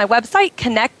be found on my website,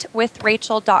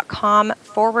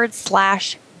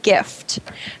 connectwithrachel.com/gift.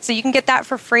 So you can get that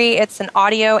for free. It's an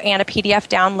audio and a PDF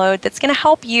download that's going to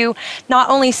help you not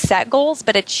only set goals,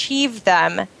 but achieve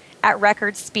them at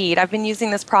record speed. I've been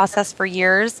using this process for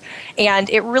years, and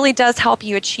it really does help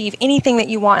you achieve anything that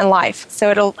you want in life. So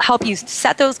it'll help you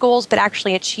set those goals, but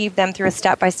actually achieve them through a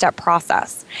step-by-step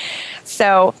process.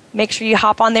 So make sure you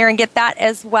hop on there and get that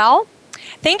as well.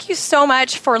 Thank you so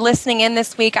much for listening in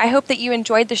this week. I hope that you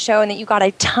enjoyed the show and that you got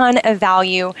a ton of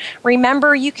value.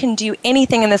 Remember, you can do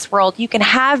anything in this world. You can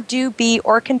have, do, be,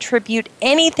 or contribute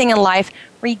anything in life,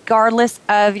 regardless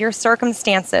of your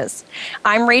circumstances.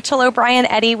 I'm Rachel O'Brien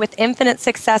Eddy with Infinite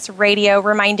Success Radio,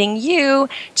 reminding you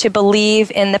to believe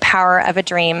in the power of a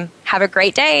dream. Have a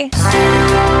great day.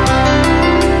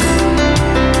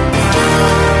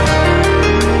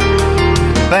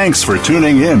 Thanks for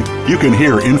tuning in. You can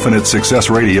hear Infinite Success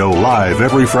Radio live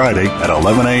every Friday at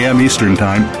 11 a.m. Eastern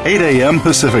Time, 8 a.m.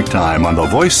 Pacific Time on the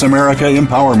Voice America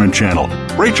Empowerment Channel.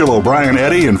 Rachel O'Brien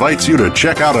Eddy invites you to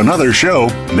check out another show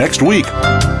next week.